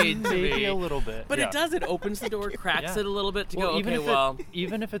confusing listen to maybe me. a little bit. But yeah. it does. It opens the door, cracks Yeah. it a little bit to Well, go. even Okay, if well,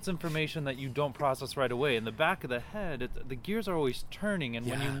 even if it's information that you don't process right away, in the back of the head, the gears are always turning, and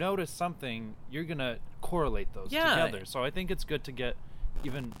when you Yeah. notice something, you're gonna correlate those Yeah. together. So I think it's good to get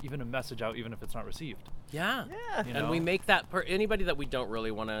even a message out, even if it's not received. yeah. Yeah. You And know? we make that anybody that we don't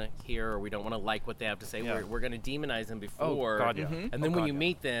really want to hear or we don't want to like what they have to say, Yeah. we're going to demonize them Oh before. God, yeah. Mhm. And Oh, then when God, you yeah.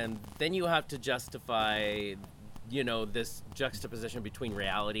 meet them, then you have to justify, this juxtaposition between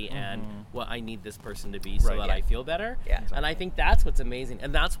reality and what I need this person to be so Right, that yeah. I feel better. Yeah. And I think that's what's amazing.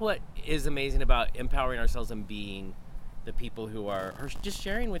 And that's what is amazing about empowering ourselves and being the people who are or just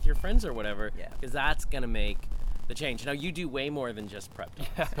sharing with your friends or whatever. Yeah. Because that's going to make the change. Now, you do way more than just prep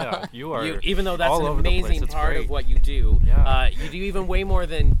talks. Yeah, you are. Even though that's all an over the place. amazing It's part great. of what you do, Yeah. you do even way more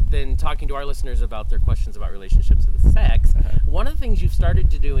than talking to our listeners about their questions about relationships and sex. One of the things you've started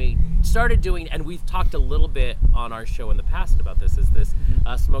doing, and we've talked a little bit on our show in the past about this, is this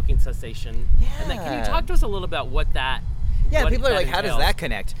smoking cessation. And then, can you Yeah. talk to us a little about what that? Yeah, what people are that like, how does entails? that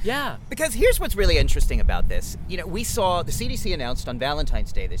connect? Yeah. Because here's what's really interesting about this. We saw the CDC announced on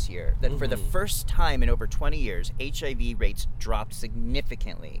Valentine's Day this year that for the first time in over 20 years, HIV rates dropped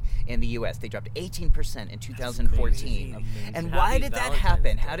significantly in the U.S. They dropped 18% in 2014. amazing. And why Happy did that Valentine's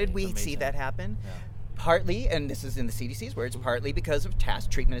happen? How Day. did we see Amazing. that happen? Yeah. Partly, and this is in the CDC's words, partly because of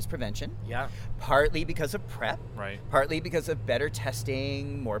treatment as prevention, Yeah. partly because of PrEP, Right. partly because of better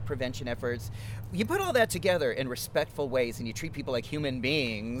testing, more prevention efforts. You put all that together in respectful ways and you treat people like human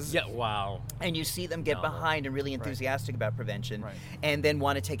beings, Yeah. Wow. and you see them get No. behind and really enthusiastic about prevention, Right. and then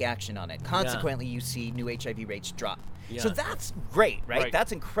want to take action on it. Consequently, you see new HIV rates drop. Yeah. So that's great, right? Right.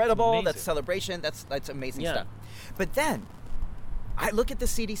 That's incredible. Amazing. That's celebration. That's amazing Yeah. stuff. But then I look at the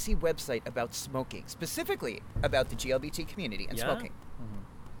CDC website about smoking, specifically about the GLBT community and Yeah. smoking.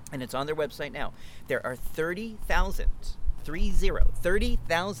 And it's on their website now. There are 30,000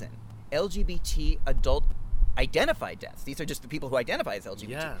 LGBT adult identified deaths. These are just the people who identify as LGBT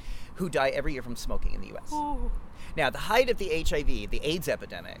Yeah. who die every year from smoking in the U.S. Now, at the height of the HIV, the AIDS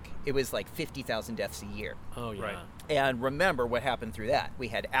epidemic, it was like 50,000 deaths a year. Oh yeah. Right. And remember what happened through that. We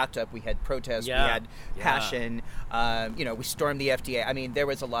had ACT UP, we had protests, Yeah. we had Yeah. passion, we stormed the FDA. I mean, there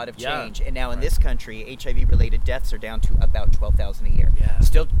was a lot of Yeah. change. And now in this country, HIV-related deaths are down to about 12,000 a year. Yeah.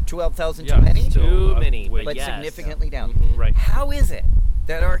 Still 12,000 Yeah, too many, still, Too many, way- but yes. significantly down. Mhm. Right. How is it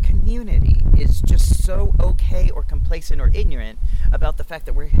that our community is just so okay or complacent or ignorant about the fact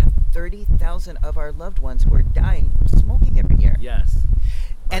that we have 30,000 of our loved ones who are dying from smoking every year? Yes.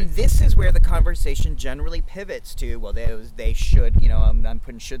 And this is where the conversation generally pivots to, well, they should, I'm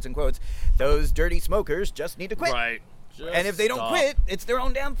putting shoulds in quotes, those dirty smokers just need to quit. Right. And if they don't quit, it's their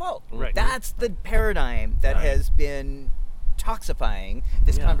own damn fault. Right. That's the paradigm that Right. has been toxifying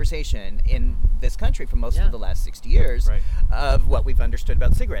this Yeah. conversation in this country for most Yeah. of the last 60 years Right. of what we've understood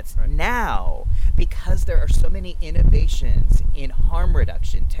about cigarettes. Right. Now, because there are so many innovations in harm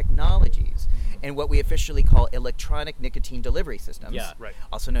reduction technologies and what we officially call electronic nicotine delivery systems, Yeah. Right.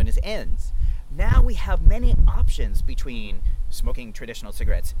 also known as ENDS, now we have many options between smoking traditional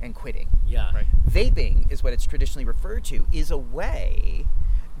cigarettes and quitting. Yeah. Right. Vaping is what it's traditionally referred to, is a way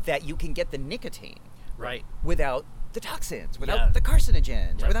that you can get the nicotine Right. without the toxins, without Yeah. the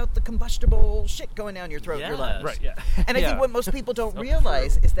carcinogens, Right. without the combustible shit going down your throat, your Yes. lungs. Right. Yeah. And I Yeah. think what most people don't So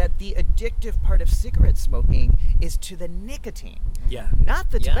realize true. is that the addictive part of cigarette smoking is to the nicotine, Yeah.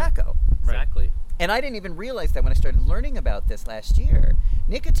 not the Yeah. tobacco. Exactly. And I didn't even realize that when I started learning about this last year.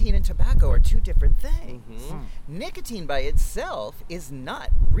 Nicotine and tobacco are two different things. Mhm. Nicotine by itself is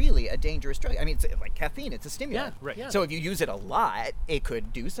not really a dangerous drug. I mean, it's like caffeine, it's a stimulant. Right. Yeah. So if you use it a lot, it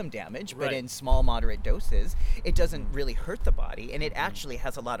could do some damage, but Right. in small, moderate doses, it doesn't really hurt the body, and it actually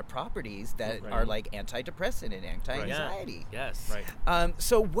has a lot of properties that Right. are like antidepressant and anti-anxiety. Yeah. Yes. Right.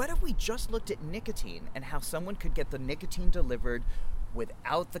 So what if we just looked at nicotine and how someone could get the nicotine delivered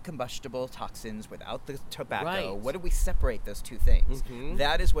without the combustible toxins, without the tobacco? Right. What if we separate those two things? Mhm.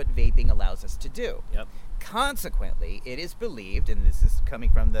 That is what vaping allows us to do. Yep. Consequently, it is believed, and this is coming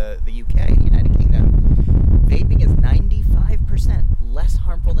from the UK, the United Kingdom, vaping is 95% less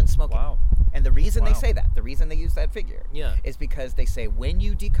harmful than smoking. Wow. And the reason they Wow. say that, the reason they use that figure, Yeah. is because they say when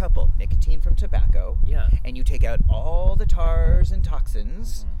you decouple nicotine from tobacco, Yeah. and you take out all the tars and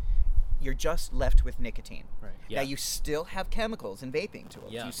toxins, you're just left with nicotine. Right. Yeah. Now you still have chemicals in vaping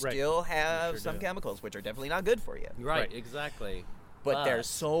tools. Yeah. You Right. still have sure some do. chemicals which are definitely not good for you. Right, Right. exactly. But they're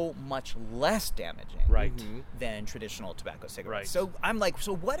so much less damaging Right. than traditional tobacco cigarettes. Right. So I'm like,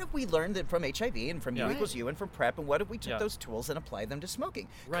 so what if we learned that from HIV and from Yeah. U equals U and from PrEP, and what if we took Yeah. those tools and applied them to smoking?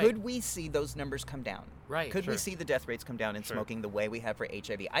 Right. Could we see those numbers come down? Right. Could we Sure. see the death rates come down in Sure. smoking the way we have for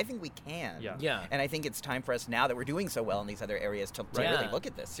HIV? I think we can. Yeah. Yeah. And I think it's time for us now that we're doing so well in these other areas to Right. really Yeah. look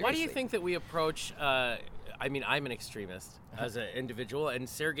at this. Why do you seriously. think that we approach? I mean, I'm an extremist as an individual, and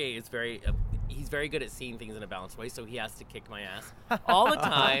Sergey is he's very good at seeing things in a balanced way. So he has to kick my ass all the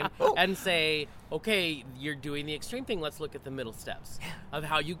time and say, "Okay, you're doing the extreme thing. Let's look at the middle steps of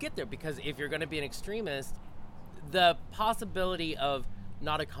how you get there." Because if you're going to be an extremist, the possibility of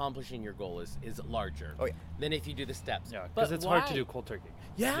not accomplishing your goal is larger Oh, yeah. than if you do the steps. Yeah, But because it's hard to why? do cold turkey.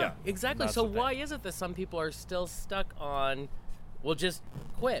 Yeah, exactly. That's So the thing. why is it that some people are still stuck on, well, just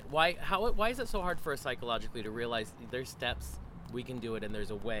quit? Why is it so hard for us psychologically to realize there's steps, we can do it, and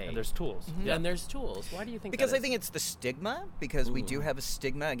there's a way, And there's tools. and there's tools? Why do you think? Because that I is? think it's the stigma, because we do have a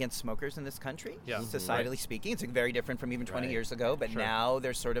stigma against smokers in this country. Yeah. Societally Right. speaking, it's very different from even 20 Right. years ago. But Sure. now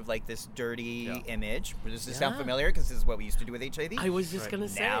there's sort of like this dirty Yeah. image. Does this sound Yeah. familiar? Because this is what we used to do with HIV. I was just Right. gonna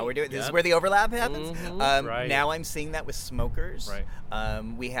say. Now we're doing. This is Yep. where the overlap happens. Right. Now I'm seeing that with smokers. Right.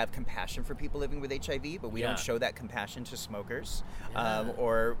 We have compassion for people living with HIV, but we Yeah. don't show that compassion to smokers. Yeah.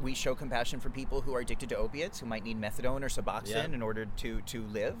 Or we show compassion for people who are addicted to opiates, who might need methadone or Suboxone Yeah. in order to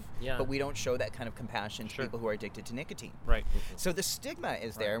live. Yeah. But we don't show that kind of compassion to Sure. people who are addicted to nicotine. Right. So the stigma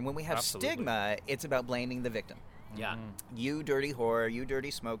is there, Right. and when we have Absolutely. stigma, it's about blaming the victim. Yeah. You dirty whore, you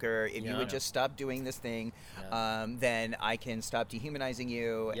dirty smoker, if you Yeah. would just stop doing this thing, Yeah. then I can stop dehumanizing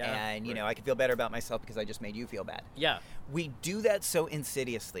you, Yeah. and you know I can feel better about myself because I just made you feel bad. Yeah. We do that so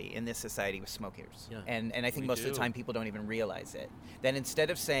insidiously in this society with smokers, Yeah. and I think We most of do. the time people don't even realize it. Then instead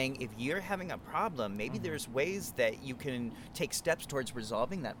of saying, if you're having a problem, maybe there's ways that you can take steps towards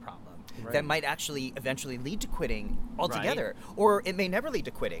resolving that problem that Right. might actually eventually lead to quitting altogether, or it may never lead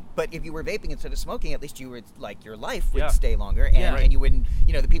to quitting. But if you were vaping instead of smoking, at least you would like your life would Yeah. stay longer, and, Yeah. and you wouldn't,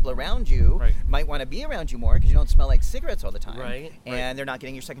 you know, the people around you Right. might want to be around you more because you don't smell like cigarettes all the time, Right. and they're not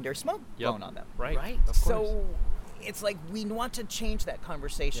getting your secondary smoke Yep. blown on them. Right. Right. Of course. So it's like we want to change that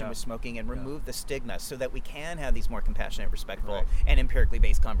conversation Yeah. with smoking and remove the stigma so that we can have these more compassionate, respectful, Right. and empirically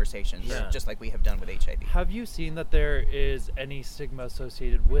based conversations, Yeah. just like we have done with HIV. Have you seen that there is any stigma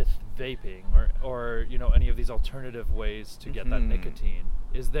associated with vaping or you know any of these alternative ways to get that Mhm. nicotine?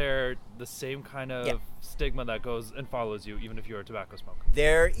 Is there the same kind of Yeah. stigma that goes and follows you even if you're a tobacco smoker?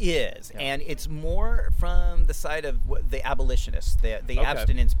 There is, Yeah. and it's more from the side of the abolitionists, the Okay.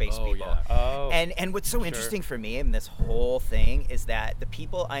 abstinence-based Oh, people. yeah. Oh. And what's so Sure. interesting for me in this whole thing is that the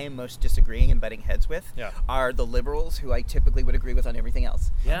people I am most disagreeing and butting heads with Yeah. are the liberals who I typically would agree with on everything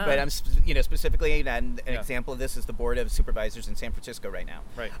else. Yeah. But I'm, specifically, and an Yeah. example of this is the board of supervisors in San Francisco right now,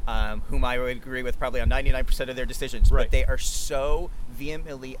 Right. whom I would agree with probably on 99% of their decisions. Right. But they are so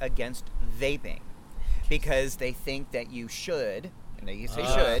vehemently against vaping because they think that you should. And they say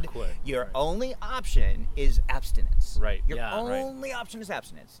should. quit. Your Right. only option is abstinence. Right. Your Yeah. Right. only option is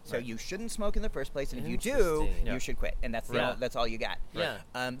abstinence. So Right. you shouldn't smoke in the first place, and if you do, Interesting. Yeah. you should quit. And that's Yeah. that's all you got. Yeah.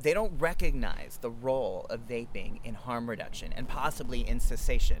 They don't recognize the role of vaping in harm reduction and possibly in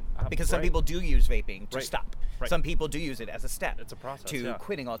cessation, because some right. people do use vaping to Right. stop. Right. Some people do use it as a step. It's a process, to yeah.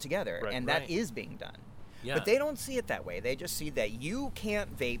 quitting altogether, Right. and Right. that is being done. Yeah. But they don't see it that way. They just see that you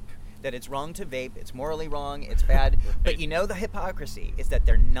can't vape, that it's wrong to vape, it's morally wrong, it's bad. But you know the hypocrisy is that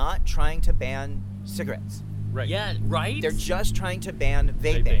they're not trying to ban cigarettes. Right. Yeah. Right. They're just trying to ban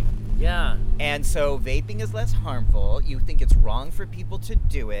vaping. Vaping. Yeah. And so vaping is less harmful. You think it's wrong for people to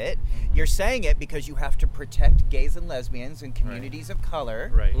do it. You're saying it because you have to protect gays and lesbians and communities of color.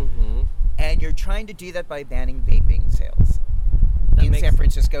 Right. Mm-hmm. And you're trying to do that by banning vaping sales That in makes- San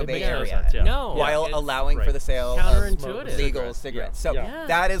Francisco it Bay makes no Area. sense, yeah. No. While it's allowing for right. the sale of counterintuitive. legal Cigarettes, cigarettes. yeah. So Yeah.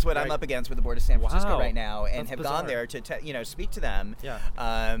 that is what I'm Right. up against with the board of San Francisco Wow. right now, and That's have bizarre. gone there to speak to them. Yeah.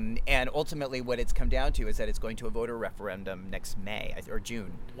 And ultimately, what it's come down to is that it's going to a voter referendum next May or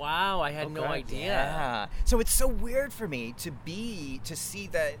June. Wow. I had no Okay. idea. Yeah. So it's so weird for me to see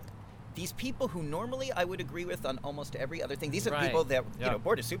that these people who normally I would agree with on almost every other thing, these are Right. people that, Yeah.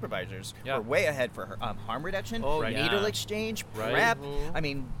 board of supervisors Yeah. were way ahead for harm reduction, Oh, Right. needle yeah. exchange, Right. PrEP. Mhm. I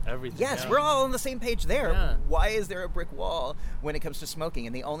mean, Everything. yes, yeah. we're all on the same page there. Yeah. Why is there a brick wall when it comes to smoking?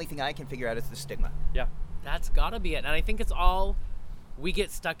 And the only thing I can figure out is the stigma. Yeah. That's gotta be it. And I think it's all we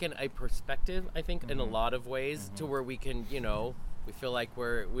get stuck in a perspective, I think, in a lot of ways, to where we can, we feel like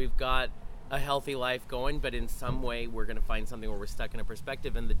we've got a healthy life going, but in some way we're going to find something where we're stuck in a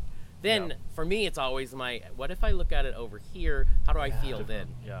perspective. And then for me, it's always what if I look at it over here? How do I feel then?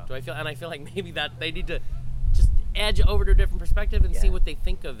 Yeah. Do I feel, and I feel like maybe that they need to just edge over to a different perspective and see what they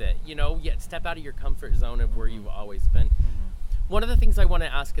think of it, yet step out of your comfort zone of where you've always been. One of the things I want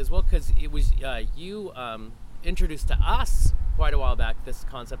to ask as well, because it was you introduced to us quite a while back this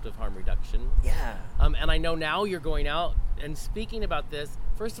concept of harm reduction. Yeah. And I know now you're going out and speaking about this.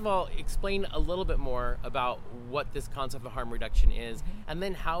 First of all, explain a little bit more about what this concept of harm reduction is, and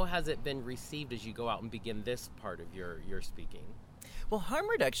then how has it been received as you go out and begin this part of your speaking? Well, harm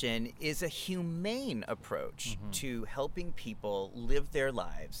reduction is a humane approach to helping people live their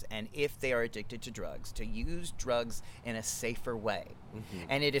lives, and if they are addicted to drugs, to use drugs in a safer way.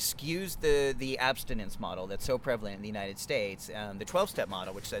 And it eschews the abstinence model that's so prevalent in the United States, the 12-step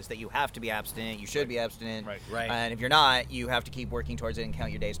model, which says that you have to be abstinent, you should be abstinent, and if you're not, you have to keep working towards it and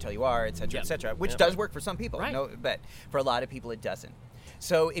count your days till you are, et cetera, which does work for some people, but for a lot of people it doesn't.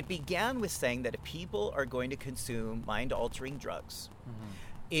 So it began with saying that if people are going to consume mind-altering drugs,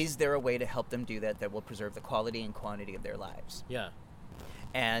 is there a way to help them do that will preserve the quality and quantity of their lives? Yeah.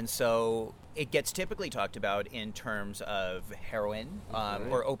 And so it gets typically talked about in terms of heroin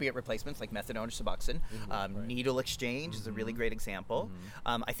or opiate replacements like methadone or Suboxone. Needle exchange is a really great example.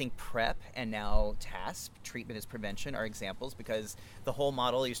 I think PrEP and now TASP, treatment as prevention, are examples because the whole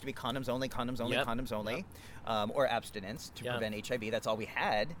model used to be condoms only, condoms only, or abstinence to prevent HIV. That's all we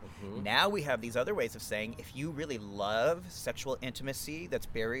had. Now we have these other ways of saying if you really love sexual intimacy that's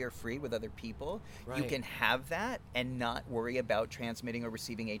barrier-free with other people, you can have that and not worry about transmitting or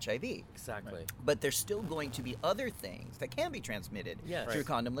receiving HIV. Exactly. But there's still going to be other things that can be transmitted through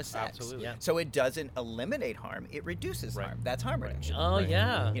condomless sex. Absolutely. So it doesn't eliminate harm, it reduces harm. That's harm reduction. Oh,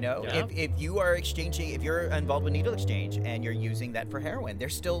 yeah. If you are exchanging, if you're involved with needle exchange and you're using that for heroin,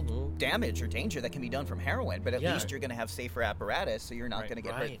 there's still damage or danger that can be done from heroin, but at least you're going to have safer apparatus, so you're not going to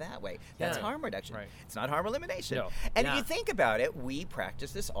get hurt that way. That's harm reduction. It's not harm elimination. No. And if you think about it, we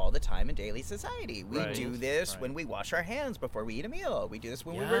practice this all the time in daily society. We do this when we wash our hands before we eat a meal. We do this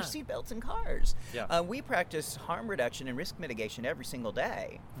when we wear seatbelts in cars. We practice harm reduction and risk mitigation every single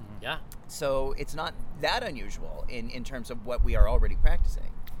day. Yeah. So it's not that unusual in terms of what we are already practicing.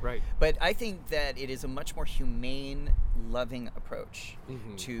 Right. But I think that it is a much more humane, loving approach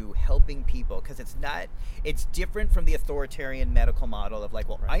to helping people because it's different from the authoritarian medical model of like,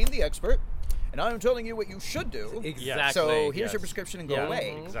 well, I am the expert and I'm telling you what you should do. Exactly. So here's your prescription and go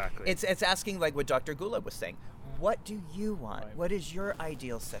away. Exactly. It's asking like what Dr. Gulab was saying. What do you want? Right. What is your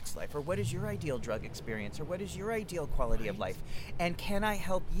ideal sex life? Or what is your ideal drug experience? Or what is your ideal quality of life? And can I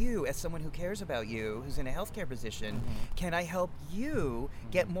help you as someone who cares about you, who's in a healthcare position? Can I help you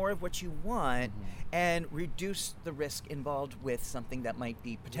get more of what you want and reduce the risk involved with something that might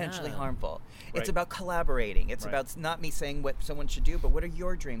be potentially harmful? It's about collaborating. It's about not me saying what someone should do, but what are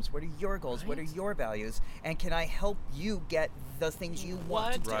your dreams? What are your goals? What are your values? And can I help you get the things you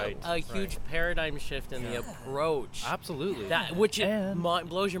want to do? A huge paradigm shift in the approach. Absolutely. Which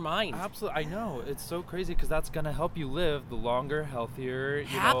blows your mind. Absolutely. I know. It's so crazy because that's going to help you live the longer, healthier,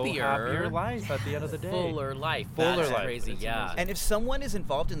 happier life at the end of the day. Fuller life. Fuller That's life. crazy, It's yeah. amazing. And if someone is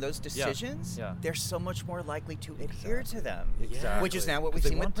involved in those decisions, Yeah. they're so much more likely to adhere to them. Exactly. Which is now what we've 'Cause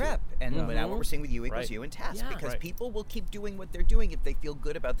they seen with want to. PrEP. And now what we're seeing with U equals Right. U and TASP. Yeah. Because Right. people will keep doing what they're doing if they feel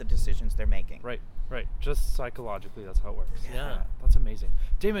good about the decisions they're making. Right. Just psychologically, that's how it works. Yeah. That's amazing.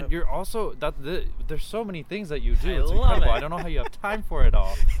 Damon, you're also there's so many things that you do. I It's love incredible. it. I don't know how you have time for it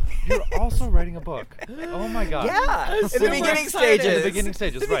all. You're also writing a book. Oh my god. Yeah, in the super beginning excited. stages. In the beginning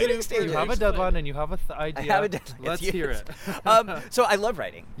stages, right. beginning stages. You have a deadline and you have an idea. I have a deadline. Let's Yes. hear it. So I love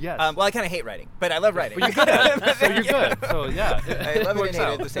writing. Yes. Well, I kind of hate writing, but I love writing. But you're good. So you're good. So yeah. I love it and works hate it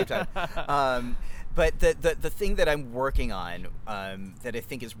out. at the same time. But the thing that I'm working on that I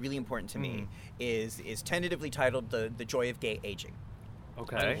think is really important to me is tentatively titled the Joy of Gay Aging.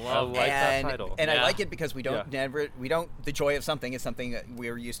 Okay. I I love like that and, title. And I Yeah. like it because we don't the joy of something is something that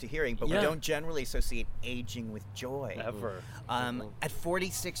we're used to hearing, but we Yeah. don't generally associate aging with joy. Ever. At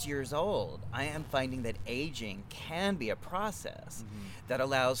 46 years old, I am finding that aging can be a process that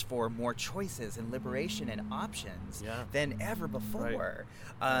allows for more choices and liberation and options than ever before.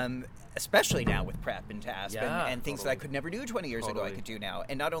 Especially now with PrEP and TASP and things that I could never do 20 years ago I could do now.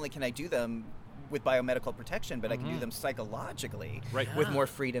 And not only can I do them with biomedical protection, but I can do them psychologically with more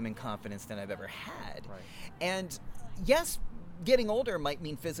freedom and confidence than I've ever had. Right. And yes, getting older might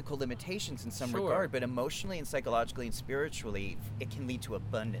mean physical limitations in some regard, but emotionally and psychologically and spiritually, it can lead to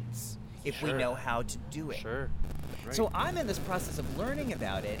abundance. if we Sure. know how to do it. Sure. Right. So I'm in this process of learning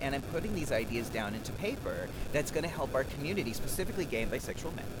about it, and I'm putting these ideas down into paper that's going to help our community, specifically gay and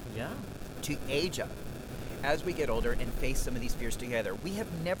bisexual men, Yeah. to age up as we get older and face some of these fears together. We have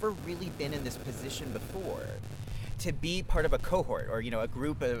never really been in this position before to be part of a cohort or, a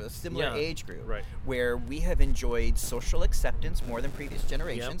group of a similar Yeah. age group Right. where we have enjoyed social acceptance more than previous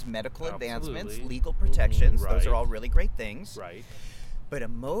generations, medical advancements, Absolutely. legal protections. Those are Right. all really great things. Right. But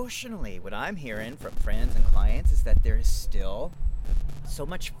emotionally, what I'm hearing from friends and clients is that there is still so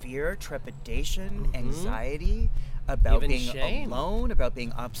much fear, trepidation, anxiety about Even being shame. alone, about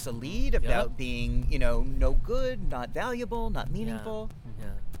being obsolete, about being, no good, not valuable, not meaningful. Yeah.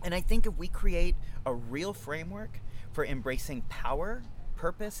 And I think if we create a real framework for embracing power,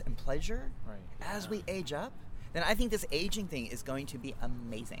 purpose, and pleasure Right. as we age up, then I think this aging thing is going to be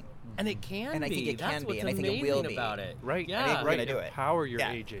amazing. And it can And I be. think it That's can be, what's and I think it amazing will be. about it. Right. Yeah. I think we're Right. gonna do it. Empower your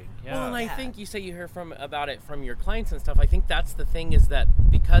Yeah. aging. Yeah. Well, and I Yeah. think you say you hear about it from your clients and stuff. I think that's the thing is that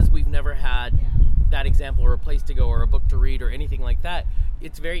because we've never had that example or a place to go or a book to read or anything like that,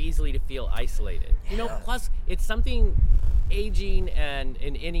 it's very easily to feel isolated. Plus it's something aging and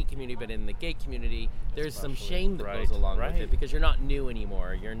in any community, but in the gay community, there's some shame that goes Right, along with right. it because you're not new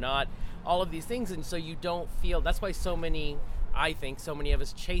anymore. You're not all of these things, and so you don't feel. That's why I think so many of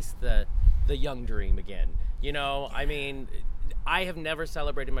us chase the young dream again. I mean, I have never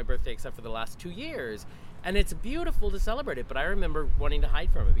celebrated my birthday except for the last 2 years. And it's beautiful to celebrate it, but I remember wanting to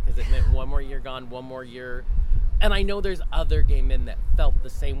hide from it because it meant one more year gone, one more year. And I know there's other gay men that felt the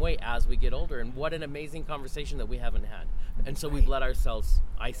same way as we get older. And what an amazing conversation that we haven't had. And so we've let ourselves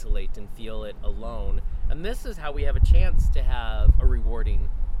isolate and feel it alone. And this is how we have a chance to have a rewarding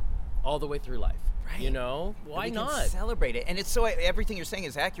all the way through life. Right. Why we can not? celebrate it? And it's so everything you're saying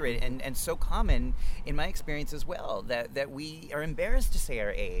is accurate and so common in my experience as well that we are embarrassed to say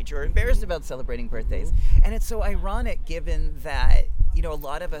our age or embarrassed about celebrating birthdays. And it's so ironic given that a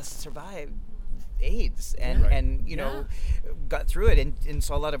lot of us survived AIDS and got through it and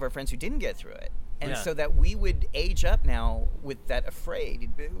saw a lot of our friends who didn't get through it. And so that we would age up now with that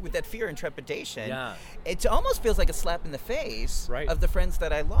with that fear and trepidation. Yeah. It almost feels like a slap in the face Right. of the friends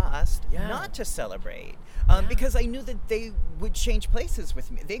that I lost Yeah. not to celebrate. Because I knew that they would change places with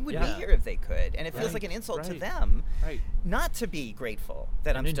me. They would be Yeah. here if they could. And it feels Right, like an insult to right, them right. not to be grateful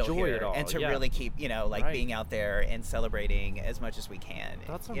that And I'm still enjoy here it all, and to yeah. really keep, Right. being out there and celebrating as much as we can.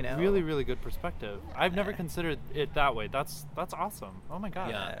 That's a you know? really, really good perspective. I've never considered it that way. That's awesome. Oh my god.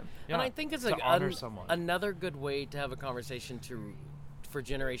 Yeah. Yeah. And I think it's to like honor someone. another good way to have a conversation for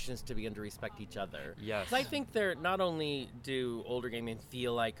generations to begin to respect each other. Yes. 'Cause I think they're not only do older gay men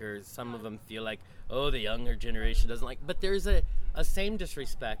feel like, or some of them feel like, oh, the younger generation doesn't like, but there's a same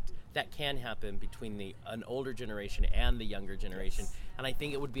disrespect that can happen between an older generation and the younger generation. And I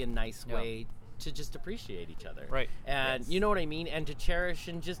think it would be a nice Yeah. way to just appreciate each other. Right. And you know what I mean? And to cherish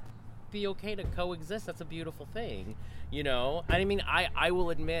and just be okay to coexist. That's a beautiful thing, I mean, I will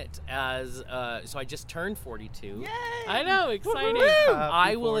admit, so I just turned 42. Yay! I know, exciting. Woo-hoo!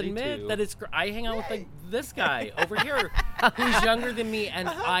 I will 42. admit that I hang out with this guy over here who's younger than me, and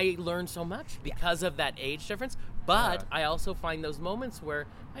I learn so much because of that age difference. But I also find those moments where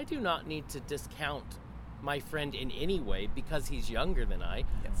I do not need to discount my friend in any way because he's younger than I.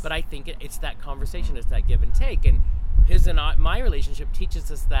 Yes. But I think it's that conversation, it's that give and take, and his and my relationship teaches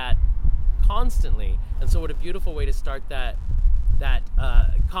us that constantly. And so what a beautiful way to start that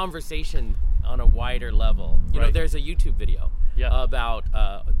conversation on a wider level. Right. There's a YouTube video Yeah. about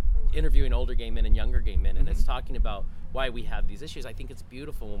interviewing older gay men and younger gay men, and it's talking about why we have these issues. I think it's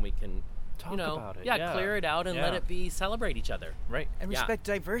beautiful when we can Talk about it. Yeah. clear it out and let Yeah. it be, celebrate each other. Right. And Yeah. respect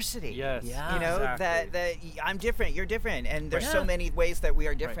diversity. Yes. Yeah. Exactly. that I'm different, you're different, and there's Yeah. so many ways that we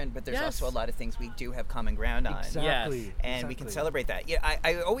are different, but there's Yes. also a lot of things we do have common ground on. Exactly. And we can Exactly. celebrate that. Yeah,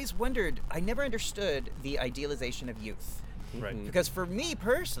 I always wondered, I never understood the idealization of youth. Right. Because for me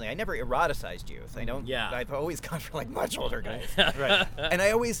personally, I never eroticized youth. I don't. Yeah. I've always gone for like much older guys. Right. And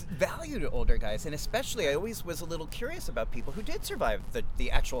I always valued older guys, and especially I always was a little curious about people who did survive the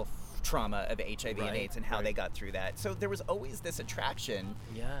actual trauma of HIV and Right, AIDS and how right. they got through that. So there was always this attraction,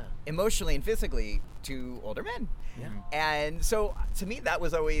 Yeah. emotionally and physically, to older men. Yeah. And so to me that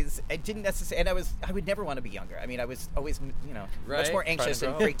was always, I didn't necessarily, and I would never want to be younger. I mean, I was always, much Right. more anxious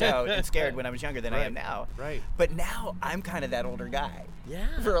and grow. freaked out and scared when I was younger than I Right. am now. Right. But now I'm kind of that older guy.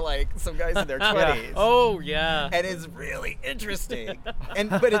 Yeah. For like some guys in their 20s. Oh, yeah. And it's really interesting,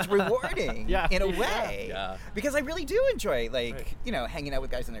 but it's rewarding Yeah. in a way, Yeah. because I really do enjoy Right. hanging out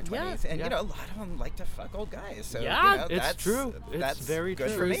with guys in their 20s, and Yeah. a lot of them like to fuck old guys. So Yeah. It's true. It's That's very good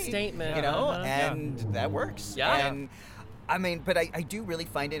true. for me. True statement. You know, Uh-huh. and that works. Yeah. And I mean, but I do really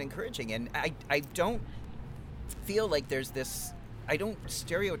find it encouraging, and I don't feel like there's this. I don't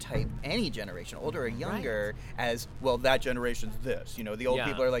stereotype any generation, older or younger, as, well, that generation's this. You know, the old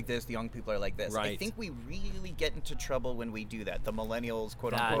people are like this, the young people are like this. Right. I think we really get into trouble when we do that. The millennials,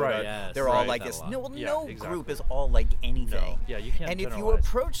 quote That- unquote, Right. yes, they're all right. like That a this. lot. No, Yeah, no exactly. group is all like anything. Yeah, you can't And if you generalize.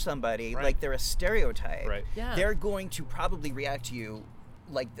 approach somebody Right. like they're a stereotype, Right. Yeah. they're going to probably react to you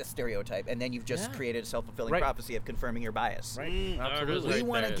like the stereotype, and then you've just Yeah. created a self-fulfilling Right. prophecy of confirming your bias. Absolutely. We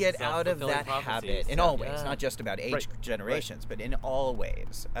want to get out of that habit in all ways, not just about age Right. generations, but in all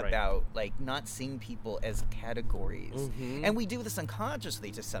ways Right. about like not seeing people as categories. Mhm. And we do this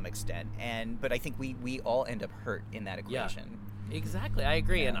unconsciously to some extent, but I think we all end up hurt in that Yeah. equation. Exactly, I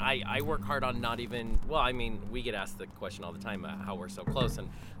agree, and I work hard on not even. Well, I mean, we get asked the question all the time how we're so close, and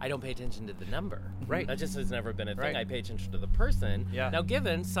I don't pay attention to the number. Right. That just has never been a thing. Right. I pay attention to the person. Yeah. Now,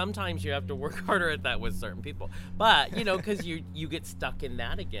 given sometimes you have to work harder at that with certain people, but you know, because you get stuck in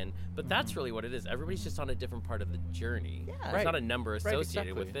that again. But that's really what it is. Everybody's just on a different part of the journey. Yeah. There's Right. not a number Right, associated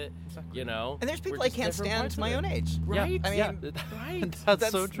exactly. with it. Exactly. You know. And there's people We're I just can't different stand parts my of own it. age. Right. I mean, Yeah. Right. That's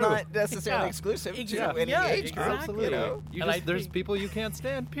so true. not necessarily Yeah. exclusive Exactly. to any Yeah, age group. exactly. You know? You And just, I there's think- people you can't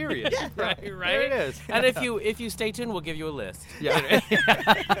stand. Period. Right, right. There it is. And if you stay tuned, we'll give you a list. Yeah.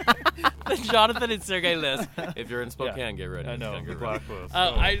 The Jonathan and Sergey list. If you're in Spokane, Yeah. get ready. I know. Get The ready. blacklist.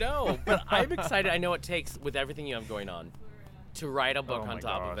 I know, but I'm excited. I know it takes, with everything you have going on, to write a book Oh on my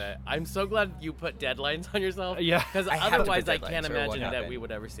top of gosh. it. I'm so glad you put deadlines on yourself. Yeah. Because I have to put otherwise I deadlines can't or it won't imagine that happen. we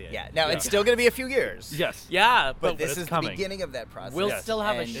would ever see it. Yeah. Now it's still going to be a few years. Yes. Yeah, But but this it's is coming. the beginning of that process. we'll Yes. still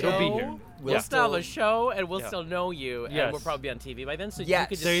have a And show. it'll be here. We'll Yeah. still have a show, and we'll Yeah. still know you, and Yes. we'll probably be on TV by then. So you Yes.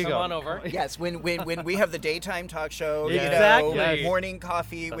 could just There you come go. on over. Yes, when we have the daytime talk show, Exactly. Yes. morning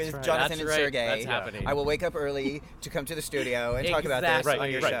coffee That's with right. Jonathan That's and right. Sergey. That's happening. I will wake up early to come to the studio and talk about this Exactly.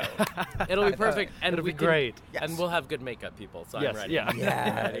 on your Right. show. It'll be perfect, and It'll we be can- great. Yes. And we'll have good makeup people, so Yes, I'm ready. yeah. I'm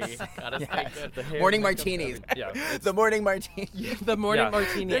Yes. ready. Gotta stay Yes. good. The hair, Morning makeup, martinis. everything. Yeah. The morning martini. The morning Yeah.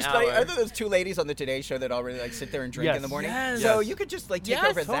 martini There's hour. like, are there those two ladies on the Today Show that already like sit there and drink Yes. in the morning? Yes. So Yes. you could just like take Yes,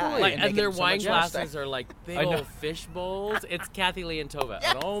 over that. totally. Like, and and make their it so wine much glasses faster. are like big I know. old fish bowls. It's Kathy Lee and Tova.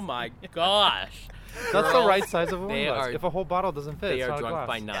 And oh my gosh. That's the Girls, right size of a they wine glass. are- If a whole bottle doesn't fit, They it's are not a drunk glass.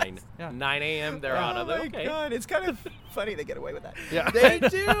 by 9. Yeah. 9 a.m. They're out Oh of it. my Okay. god, it's kind of funny they get away with that. Yeah. They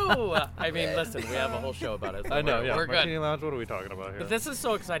do. I mean, listen, we have a whole show about it. So I know. we're, Yeah. we're Martini good. Lounge. What are we talking about here? But this is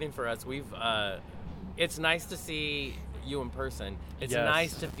so exciting for us. It's nice to see you in person. It's Yes.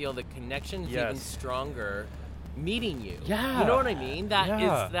 nice to feel the connection's even Yes. stronger meeting you. Yeah. You know what I mean? That is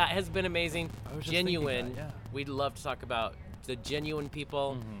Yeah. that has been amazing. I was just thinking Genuine. that, yeah. We'd love to talk about the genuine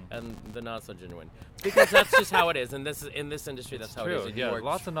people Mm-hmm. and the not so genuine. Because that's just how it is. And this is in this industry that's how it True. is. And Yeah. you are-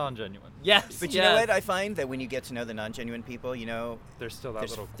 Lots of non-genuine. Yes. But you know what? I find that when you get to know the non-genuine people, you know, There's still that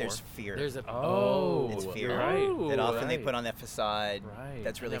there's, little core. there's fear. There's a It's fear. Right. that often they Right. put on that facade Right.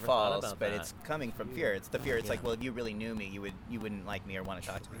 that's really never thought false, about but that. it's coming from fear. It's the fear. It's like, well, if you really knew me, you wouldn't like me or want to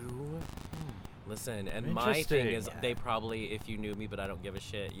talk to me. Listen, and my thing is, Interesting. they probably, if you knew me but I don't give a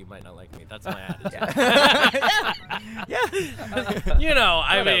shit, you might not like me. That's my attitude. Yeah. You know,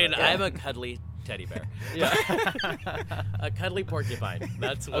 I Whatever, mean, yeah. I'm a cuddly teddy bear. Yeah. A cuddly porcupine.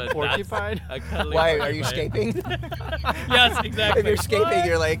 That's what. porcupine? That's a cuddly Why are you porcupine. escaping? Yes, exactly. If you're escaping, What?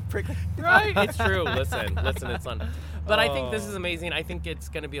 you're like prickly. Right, it's true. Listen, it's fun. But I think this Oh. is amazing. I think it's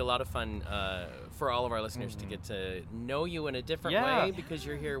going to be a lot of fun for all of our listeners to get to know you in a different Yeah. way because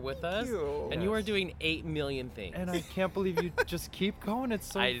you're here with us, you. and you are doing 8 million things. And I can't believe you just keep going. It's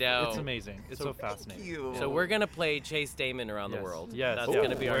so. I know. It's amazing. It's so fascinating. You. So we're gonna play Chase Damon around the Yes. world. Yes. That's Ooh,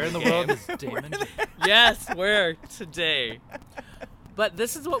 gonna be our where in the new world game. is Damon? Yes, where today. But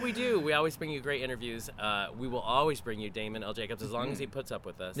this is what we do. We always bring you great interviews. We will always bring you Damon L. Jacobs as long as he puts up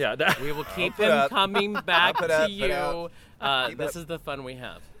with us. Yeah, that- we will keep put him up. coming back put to up, put you. up. Keep This up. is the fun we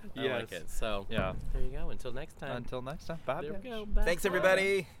have. I Yes. like it. So Yeah. there you go. Until next time. Until next time. Bye. there we bitch. go. Bye. Thanks,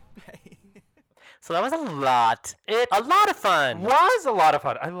 everybody. So that was a lot. A lot of fun. Was a lot of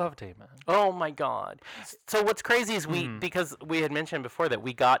fun. I love Damon. Oh my God. So what's crazy is because we had mentioned before that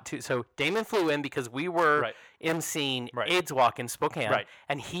we got to, so Damon flew in because we were Right. emceeing Right. AIDS Walk in Spokane. Right.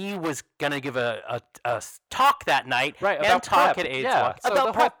 And he was going to give a talk that night. Right. And About talk prep. at AIDS yeah. Walk. So about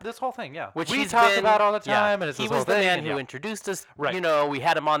the prep. Whole, this whole thing, yeah. Which we he's talk been- about all the yeah, time, and it's he this was whole the thing, man and who yeah. introduced us. Right. You know, we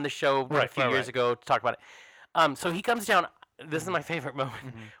had him on the show a Right, few right, years right. ago to talk about it. So he comes down. This is my favorite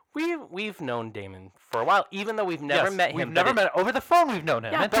moment. We've known Damon for a while, even though we've never Yes, met him. We've but never it- met over the phone. We've known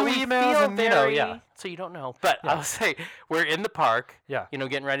him. Yeah, and but through we emails feel and very, yeah. So you don't know. But I'll say we're in the park. Yeah. You know,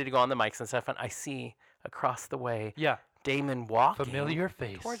 getting ready to go on the mics and stuff, and I see across the way Yeah. Damon walking. Familiar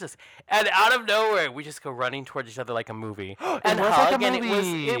face. Towards us. And out of nowhere, we just go running towards each other like a movie. And was like a hug, and it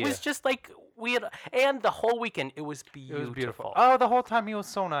movie. was just like and the whole weekend it was It beautiful. was beautiful. Oh, the whole time he was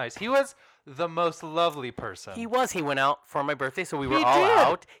so nice. He was the most lovely person. He went out for my birthday, so we were He all did.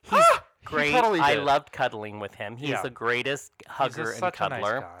 out. He's He great. totally I did. loved cuddling with him. He's Yeah. the greatest He's hugger just and such a nice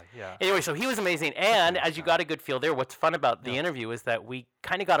cuddler. guy. Yeah. Anyway, so he was amazing, and as you got a good feel there, what's fun about the interview is that we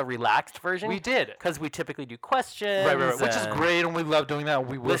kind of got a relaxed version. We did. because we typically do questions, Right, which is and great, and we love doing that.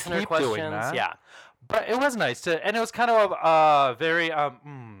 We will listener keep questions. doing that. Yeah, But it was nice to, and it was kind of a very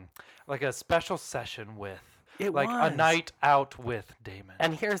like a special session with, It like was. a night out with Damon.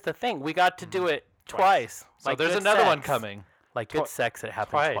 and here's the thing: we got to do it twice. So like there's good another one sex. coming. Like good sex, it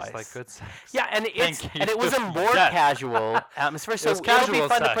happens twice. Like good sex. Yeah, and Thank you. it was a more Yes. casual atmosphere. So was it'll be casual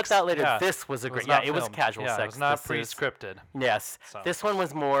fun to sex. put that later. Yeah. This was a It great. not It was filmed. casual Yeah, sex. It was not This is- pre-scripted. Yes, So. this one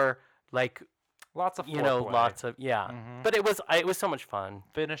was more like Lots of foreplay. lots of But it was so much fun.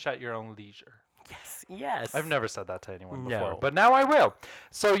 Finish at your own leisure. Yes. I've never said that to anyone before, No. but now I will.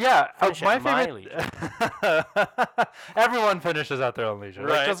 So yeah, Finish my at my favorite. Everyone finishes at their own leisure. Like,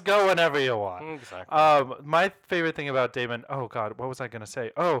 Right. just go whenever you want. Exactly. My favorite thing about Damon. Oh God, what was I gonna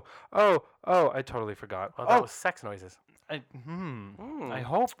say? Oh, I totally forgot. Oh, that was sex noises. I Mm.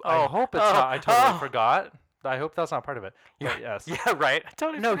 hope. I Oh, hope it's oh, not. I totally oh. forgot. I hope that's not part of it. But yes. Yeah, right. I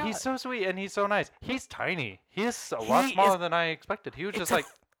totally No, forgot. he's so sweet and he's so nice. He's tiny. He's a lot He smaller is- than I expected. He was It's just a like.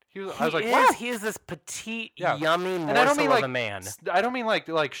 I was like, is, wow. he is this petite, Yeah. yummy And I don't morsel mean of like a man. I don't mean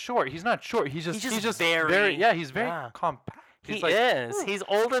like short. He's not short. He's just very- yeah. He's very yeah. compact. He He's like, is. He's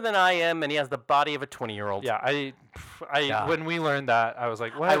older than I am, and he has the body of a 20-year-old. Yeah, Yeah. when we learned that, I was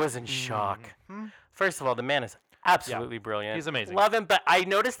like, what? I was in shock. First of all, the man is absolutely brilliant. He's amazing. Love him, but I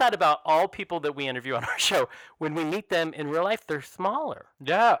noticed that about all people that we interview on our show. When we meet them in real life, they're smaller.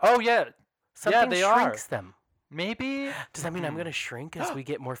 Yeah. Oh yeah. Something they shrinks are. them. Maybe. Does that mean I'm going to shrink as we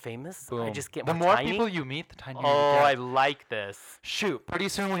get more famous? I Boom. just get the more more tiny? people you meet, the tinier Oh, you I get. like this. Shoot. Pretty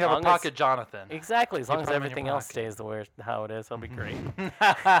soon we have a Long as- pocket Jonathan. Exactly. As long as put 'em in your everything else pocket. stays the way how it is, I'll be great.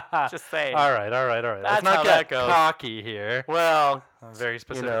 Just Just saying. All right. That's Let's not how get that goes. cocky here. Well, Very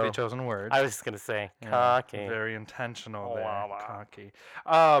specifically know, chosen words. I was just going to say Yeah, cocky. Very intentional there. Wow. Cocky.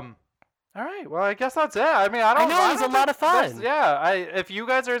 All right. Well, I guess that's it. I mean, I don't know, it was don't a lot think of that's- fun. Yeah. If you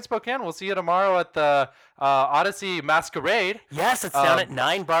guys are in Spokane, we'll see you tomorrow at the Odyssey Masquerade. Yes, it's down at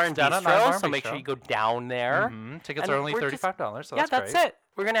 9 Bar and down at Bistro, 9 Bar and so make Bistro. sure you go down there. Tickets And are only we're just- $35, so Yeah, that's that's great. it.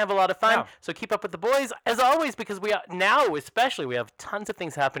 We're going to have a lot of fun. Yeah. So keep up with the boys, as always, because we now especially, we have tons of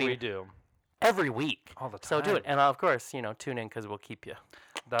things happening We do. every week. All the So do time. it. And of course, tune in because we'll keep you.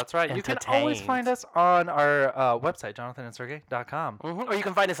 That's right. You can always find us on our website, jonathanandsergey.com. Or you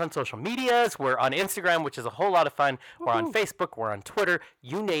can find us on social medias. We're on Instagram, which is a whole lot of fun. We're on Facebook. We're on Twitter.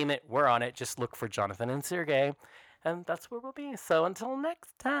 You name it, we're on it. Just look for Jonathan and Sergey. And that's where we'll be. So until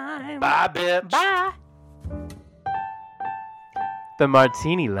next time. Bye, bitch. Bye. The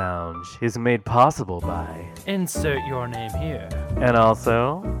Martini Lounge is made possible by, Insert your name here. and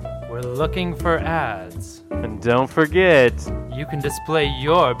also, We're looking for ads. and don't forget, You can display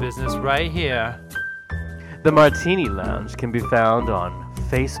your business right here. the Martini Lounge can be found on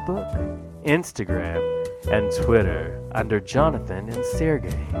Facebook, Instagram, and Twitter under Jonathan and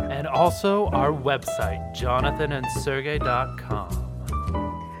Sergey. And also our website, jonathanandsergey.com.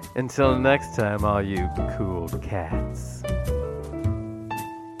 Until next time, all you cool cats.